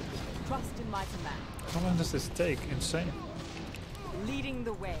 Trust in my command. How long does this take? Insane. Leading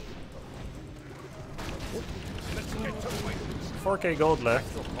the way. Let's get to fight. 4k gold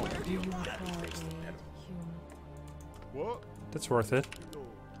left. Do you require a human? What? That's worth it.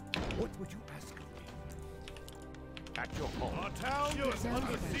 What would you ask of me? At your call. Our town is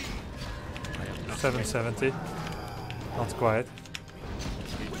under siege. 770. Not quite.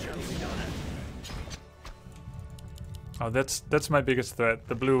 Oh, that's my biggest threat,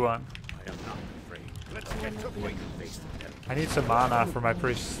 the blue one. I am not afraid. Let's get to fight. Face the peril. I need some mana for my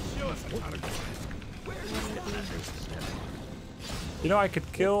priest. You know, I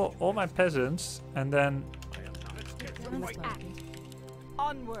could kill all my peasants and then Down, Spark.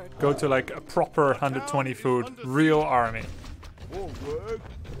 Onward. go to like a proper 120 food real army. More work.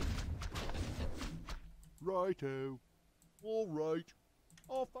 Righto. All right.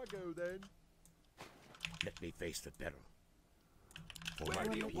 Off I go then. Let me face the peril. For Where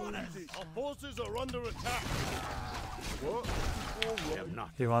my do you people. want us? Our forces are under attack. What? All I right. am not.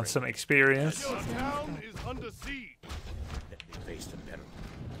 You want some experience? Your town is under siege. Let me face the peril.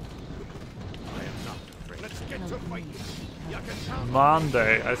 I am not afraid. Let's get to fight. You can count.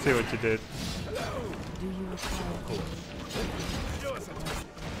 Monday, I see what you did. Do you require a Show us a target.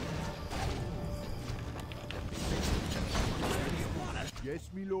 Yes,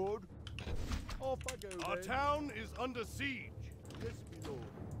 me lord. Off I go Our then. town is under siege. Yes, me lord.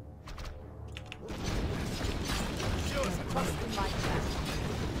 Show us a trust in my command?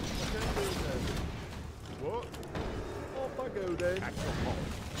 I can't go there. What? Off I go then. At your call.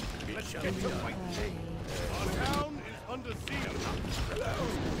 Let's get to fight. Our town is under siege. I am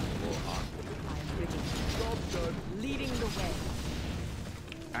vigilant. Job's done. Leading the way.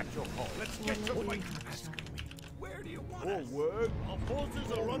 At your call. Let's get to Will it be fight. hot shot? Where do you want More us? work. Our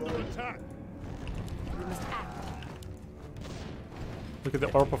forces are under attack. We must act. Look at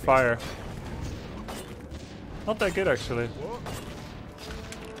the orb of fire. Not that good actually. What?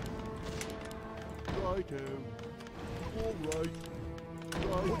 Righto. All right.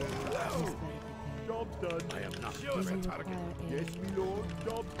 Righto. Job's done. I am not. Do Show us you a require target. Yes, a me lord.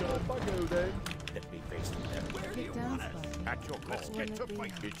 Job's done. Off I go then. Let me face the peril. Where do you kick down, want us? Spark? At your call. Let's Will get it to be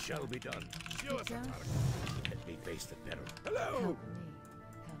fight. hot? It shall be done. Show us Kick a down, target. Spark? Let me face the peril. Help Hello. me. Help.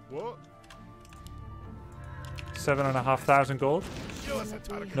 What? 7,500 gold. Show us a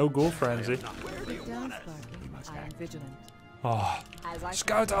target. No ghoul frenzy. Where do you Kick down, want us? Sparky. I am vigilant. Oh, As I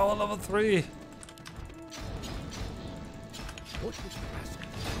Scout Owl level 3. What would you ask?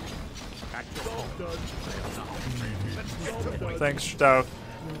 At your call. Let's get to fight. Thanks, Stout.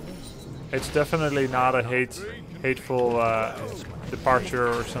 It's definitely not a hateful departure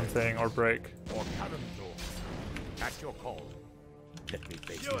or something, or break. Or Karamazov. At your call. Let me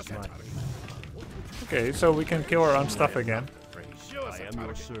face this man. Okay, so we can kill our own stuff again. I am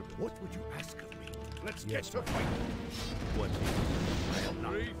your servant. What would you ask of me? Let's get to fight. What? I am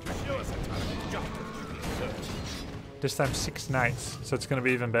not. Show us a target. Justice to be served. This time 6 knights, so it's gonna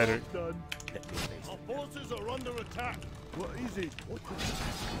be even better. Done. Let me face Our forces are under attack. What is it? What would you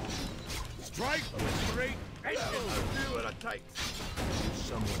ask? Strike with great engines. Do what it takes.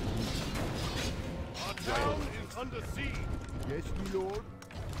 Someone. Our town is under siege. Yes, my lord.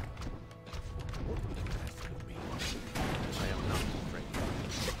 What would you ask of me? I am not afraid.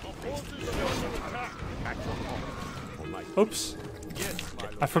 Our forces are under attack. At your call. For my Oops, Yes, my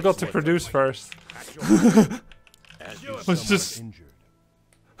lord. I forgot to produce first. at your call. As you Was just Injured.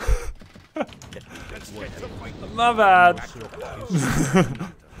 let's get to fight. my bad. At your call.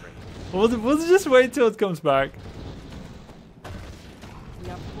 We'll just wait till it comes back. We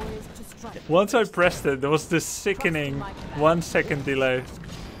are poised to strike. Once I pressed it, there was this sickening 1 second delay.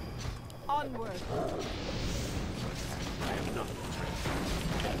 Onward.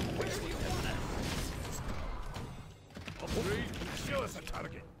 Show us a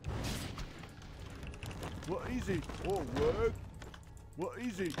target. What is it? Oh, work. What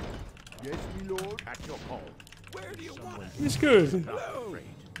is it? Yes, my lord. At your call. Where do you want us? It's good. Not afraid.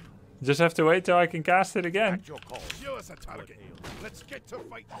 Just have to wait till I can cast it again. At your call. Show us a target. Let's get to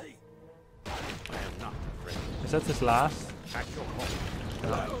fight. I am not afraid. Is that his last? At your call.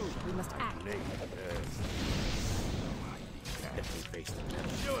 We must act. Let me face the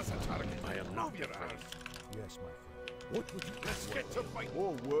devil. Show us a target. I am not Move your afraid. arms. Yes, my friend. What would you Let's ask? get to fight.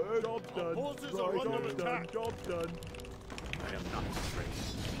 Oh, word. Job done. Our forces are under attack. Job done. I am not afraid.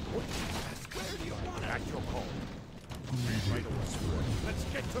 What would you ask? Where do you want us? At your call. Let's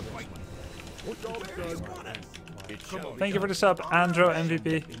get to fight. What job do you want us? It shall be Thank you for the sub, Andro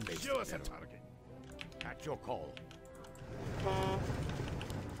MVP. Show us a target. at your call.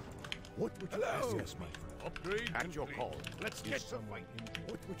 What would you ask? Yes, my friend. Upgrade At your complete. call. Let's get to fight.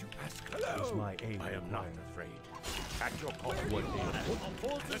 What would you ask? Is my aid I am not required? afraid. At your call. What Our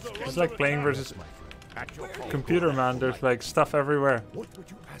forces are It's under like playing attack. versus At your call. computer, man. There's like stuff everywhere. What would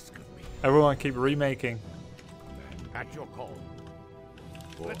you ask of me? Everyone keep remaking. At your call.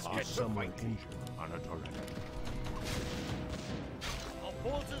 Let's get to Someone fight. injured. On a turret. Our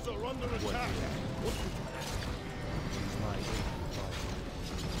forces are under attack. What would you ask? Is my aid required?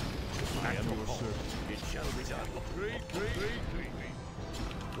 I am your servant. It shall be done. Upgrade complete.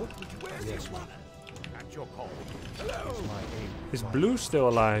 What would you ask? Yes, at your call. Is my aid Is required? Blue still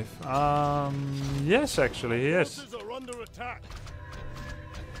alive? Yes, actually he is. Forces are under attack.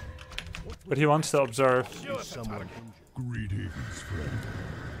 But he wants to observe. Show us a Someone target. injured. Greetings, friend.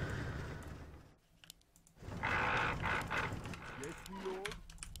 Yes, my lord.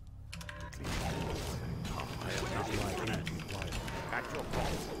 At your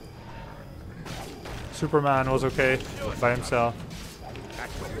call. Superman was okay by himself. At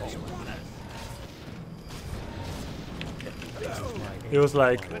your call. He was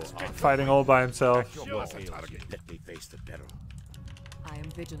like fighting all by himself. Show us a target. Let me face the peril. I am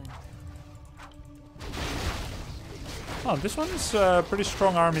vigilant. Oh, this one is pretty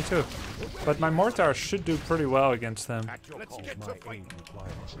strong army too. But my mortar should do pretty well against them. At your Let's call. get to My fight. aid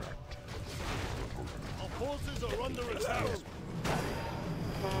required. Our forces are under attack.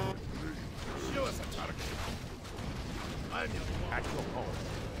 Show us a target. At your call.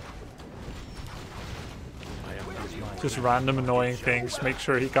 I am not your Just random annoying things. Make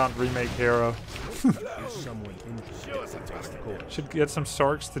sure he can't remake Hero. Is someone injured? Show us a target. Should get some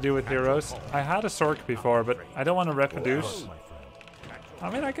Sorks to do with heroes. I had a Sork before, but I don't want to reproduce. My friend. I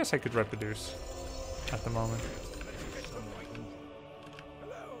mean, I guess I could reproduce at the moment.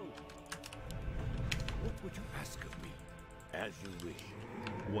 What would you ask of me? As you wish.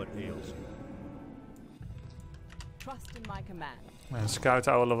 What ails you? Trust in my command. Man, Scout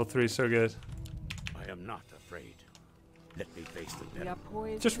Owl level 3 is so good. I am not afraid. Let me face the We peril. are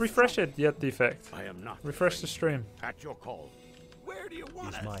poised. Just to refresh strike. it, yet defect. I am not Refresh the afraid. stream. At your call. Where do you want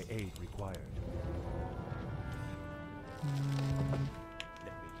Is us? my aid required? Let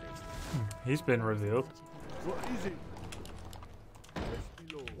me face the He's been revealed. What is it? Yes,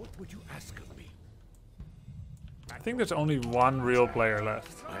 my lord. What would you ask of me? I think there's only one real player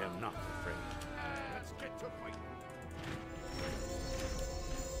left. I am not afraid. Let's get to fight.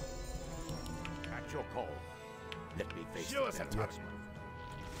 At your call. Let me face Show the us a peril. target.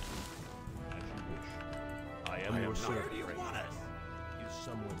 As you wish. I am your not servant. afraid. Is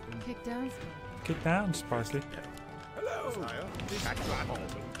someone injured? Kick down, Sparky. Kick down, Sparky. Hello, sire. At your call.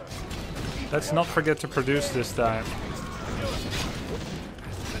 Let's not forget to produce this time.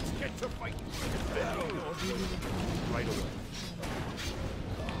 Let's get to fight. Right away.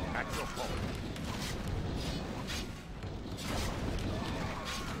 At your call.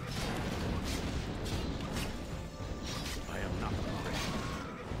 I am not afraid.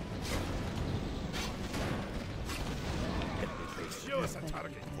 Let me face Show us a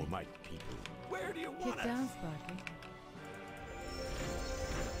target. for my people. Where do you want Kick down, Sparky.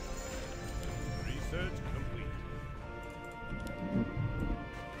 Research complete.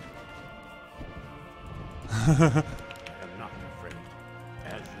 I am not afraid.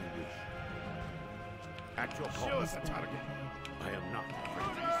 As you wish. At your call. Show us a target. I am not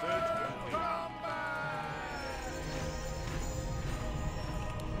afraid. Research complete.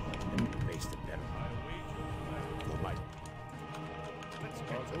 Let me face the battle. For my Let's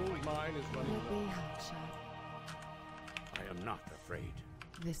get to Old mine is running You'll low. be hotshot. I am not afraid.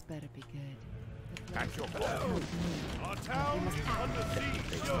 This better be good. The At place your will call. help me. Our town is under siege.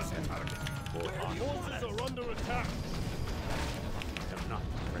 Show us a target. For Our honor. forces are under attack. I am not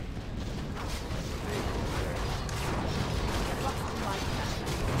afraid.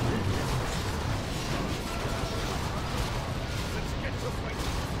 Let's get to fight.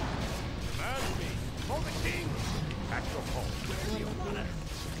 Command me. For the king. At your call.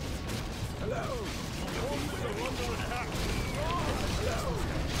 Hello. Our forces are under attack. Hello.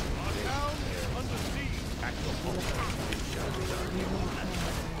 Our town is under siege. At your call. It shall be done.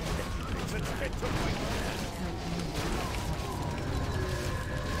 Let's get to fight.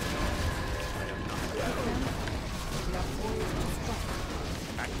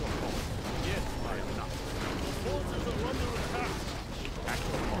 At your call. Yes, I am not. forces are under attack. At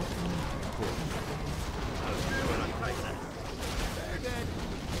your call.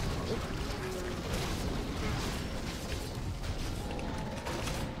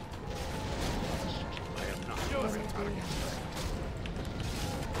 I am not. Show us a target.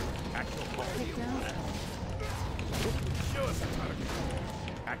 At your call. Kick down, Sparky. Show us a target.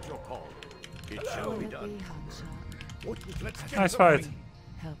 At your call. It shall be Will it done. be hotshot? Let's get Nice to fight. fighting.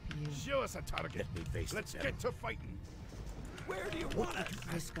 Help you. Show us a target. Let me face Let's the get battle. to fighting. Where do you want us?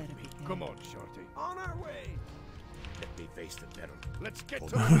 This better be good. Come on, Shorty. On our way. Let me face the battle. Let's get Oh,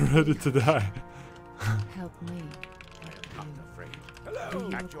 to Ready to die. Help me. I am not afraid. Do Hello.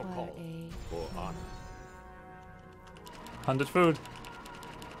 you At your require call. aid? For honor. 100 food. For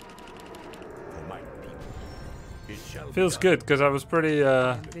my people. It shall be Feels done. good because I was pretty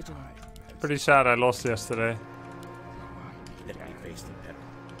Vigilant. pretty sad I lost yesterday. Let me face the battle.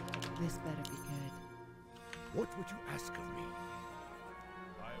 This better be good. What would you ask of me?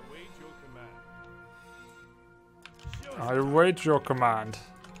 I await your command. Show us I await your command.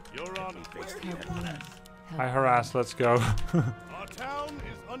 Your Let honor. me face the Help battle. me. I Help harass, let's go. Our town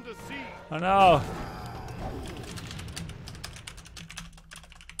is under siege. Oh no!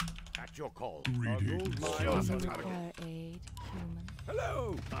 At your call. Our gold mine Do is you under attack. require aid, human?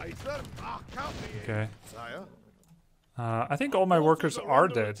 Hello. Aye, sir. Count me in, Okay. sire. I think all my workers Forces are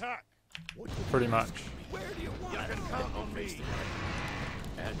under dead, attack. pretty much. Where do you want You us? can count on me.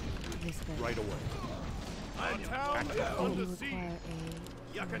 And This better right away. Our town is Do you under require siege. aid?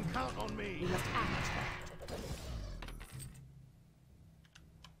 You can count on me.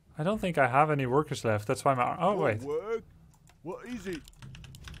 I don't think I have any workers left. That's why my oh wait. Work. What is it?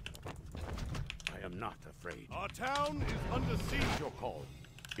 I am not afraid. Our town is under At siege. your call.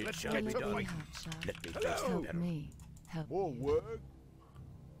 It Let's shall Will be it to be done. fight. hotshot? Let me face the Help battle. me. Help More you. work.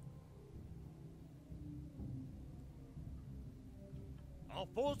 Our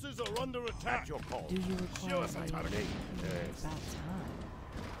forces are under attack. At your call. Do you Show require us a aid? target. It's about time.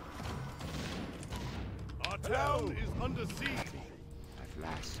 Our town is under siege. At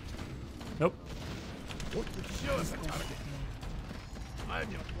last. Nope. Show us a target.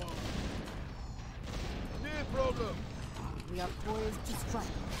 I'm your foe. No problem. We are poised to strike.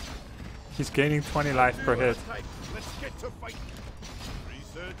 He's gaining 20 life per hit. Type. Let's get to fight.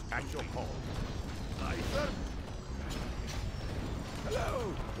 Research. At your call. Aye, sir.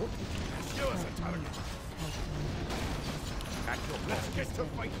 Hello. Show us a target. Help me. At your call. Let's get to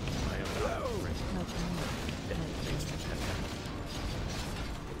fight. I am not afraid. Help me. Let me face the battle.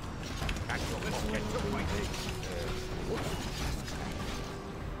 At your Let's call. get to fighting.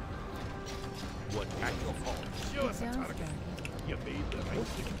 What? At your call. Show us a Down, target. Sparky. You made the right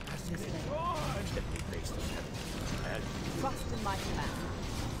thing. This better. Let me face the battle. And Trust in my command.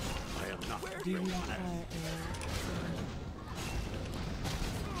 I am not. Do you require aid?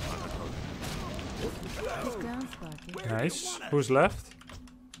 He's down, Sparky. Nice. Who's left?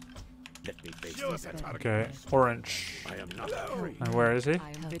 Let me face Sure, this that's enemy. Okay, orange. I am not afraid. And where is he? I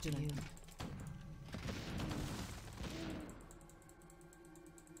am vigilant.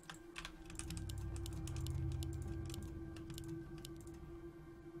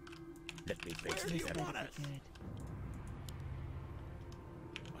 Let me face Where do this you enemy. want us? Good.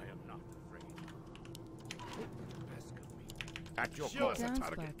 I am not afraid. Ask of me. At your Sure, call. that's a Down,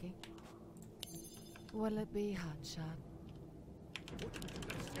 target. Sparky. Will it be hot shot?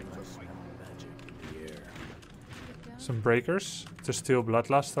 Some breakers to steal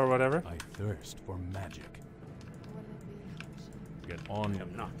bloodlust or whatever. I thirst for magic. Will it be hot shot? Get I on.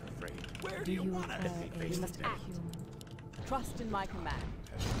 am not afraid. Where Do do you you want us? require me a face must this act. human? Trust in my command.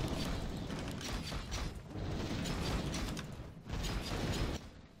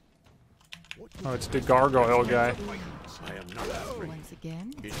 Oh, it's the gargoyle guy. Be hot shot. I am not afraid. Once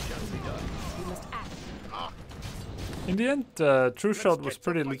again, It shall be done. You must act. In the end, True Shot was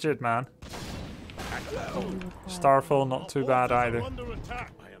pretty legit, man. do you require Starfall not too bad Are either. under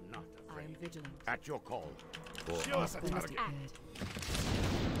attack. I am not I am afraid. vigilant. At your call. Sure, that's a We must target. act.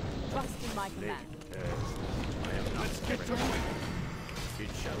 Trust in my command. I am not afraid. It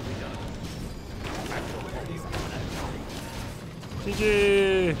shall be done. At your call.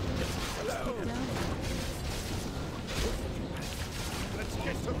 GG! Let's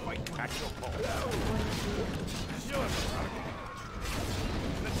get to fight. At your call. Sure, that's a target.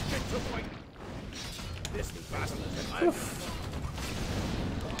 Let's get to fight. This bastard.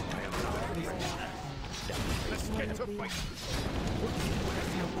 Let's get to fight.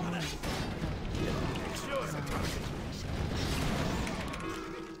 Sure, that's a target.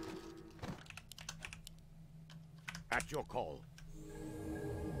 At your call.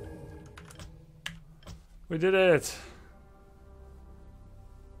 We did it!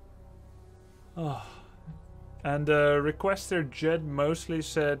 Oh. And requester Jed mostly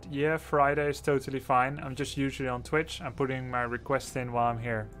said, yeah, Friday is totally fine. I'm just usually on Twitch. I'm putting my request in while I'm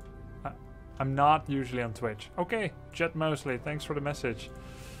here. I'm not usually on Twitch. Okay, Jed Mosley, thanks for the message.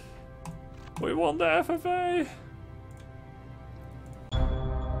 We won the FFA!